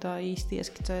nesmu tā īsti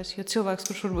ieskicējis, jo cilvēks,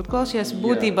 kurš varbūt klausījās,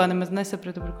 būtībā nemaz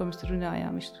nesaprata, par ko mēs tur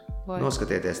runājām.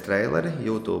 Noskatieties traileri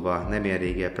YouTube'ā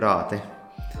Nemierīgie prāti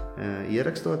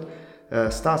ierakstot.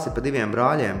 Stāsti par 2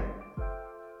 brāļiem.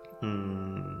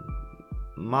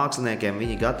 Māksliniekiem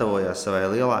viņi gatavojās savai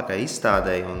lielākai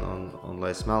izstādei un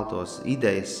lai smeltos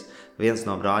idejas, viens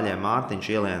no brāļiem Mārtiņš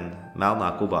ielien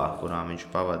melnā kubā, kurā viņš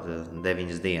pavada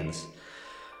 9 dienas.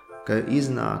 Ka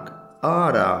iznāk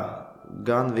ārā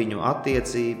gan viņu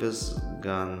attiecības,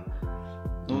 gan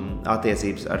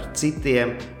attiecības ar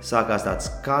citiem, sākās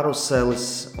tāds karuselis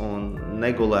un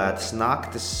negulētas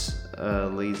naktis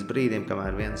līdz brīdim,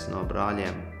 kamēr viens no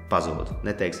brāļiem pazūd.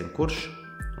 Neteiksim kurš.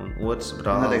 Un otrs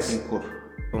brālis. Neteiksim kur.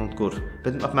 Un kur.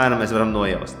 Bet apmēram mēs varam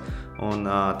nojaust. Un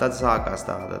tad sākās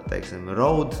tāda, teiksim,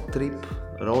 road trip,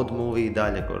 road movie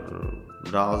daļa, kur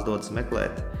brālis dodas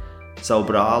meklēt savu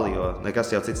brāli, jo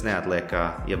nekas jau cits neatliek, kā,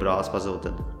 ja brālis pazūd,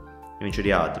 tad viņš ir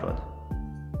jāatrod.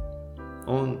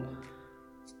 Un,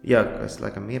 jā, es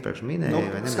laikam iepriekš minēju,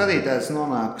 vai ne? Skatītājs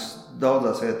nonāks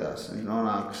daudzās vietās. Viņš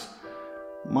nonāks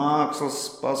mākslas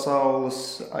pasaules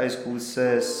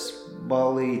aizkulisēs,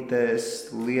 balītēs,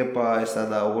 Liepājas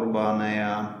tādā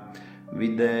urbānajā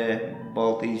vidē,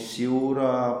 Baltijas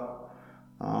jūrā,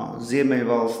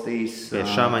 Ziemeļvalstīs, pie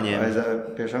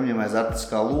Šamaņiem aiz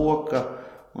Arktiskā loka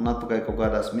un atpakaļ kaut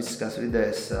kādās mistiskās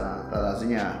vidēs, tādā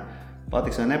ziņā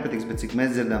patiks vai nepatiks, bet cik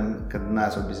mēs dzirdam, kad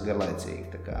neesot bijis garlaicīgi.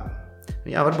 Tā kā.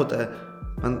 Jā, varbūt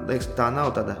man liekas, tā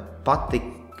nav tāda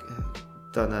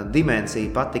tāda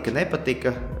dimensija patika,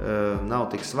 nepatika, nav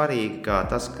tik svarīga, kā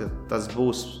tas, ka tas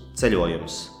būs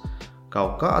ceļojums.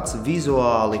 Kaut kāds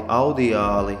vizuāli,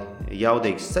 audiāli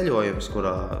jaudīgs ceļojums,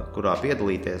 kurā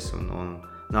piedalīties un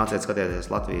nāciet skatieties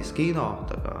Latvijas kino.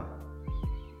 Tā kā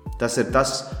tas ir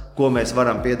tas, ko mēs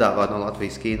varam piedāvāt no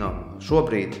Latvijas kino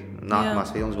šobrīd.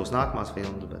 Nākamās filmas būs nākamās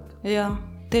filmas. Bet... Jā,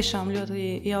 tiešām ļoti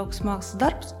jauks mākslas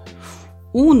darbs.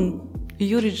 Un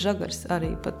Juris Žagars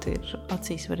arī pat ir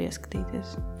acīs var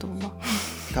ieskatīties tūmā.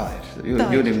 Tā ir.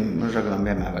 Jurim Žagaram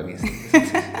vienmēr vajag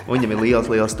ieskatīties. Viņam ir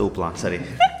liels tūplāns arī.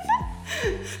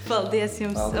 Paldies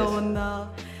jums. Paldies. Un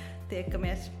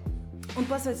tiekamies. Un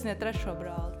pasveiciniet 3.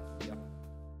 brāli.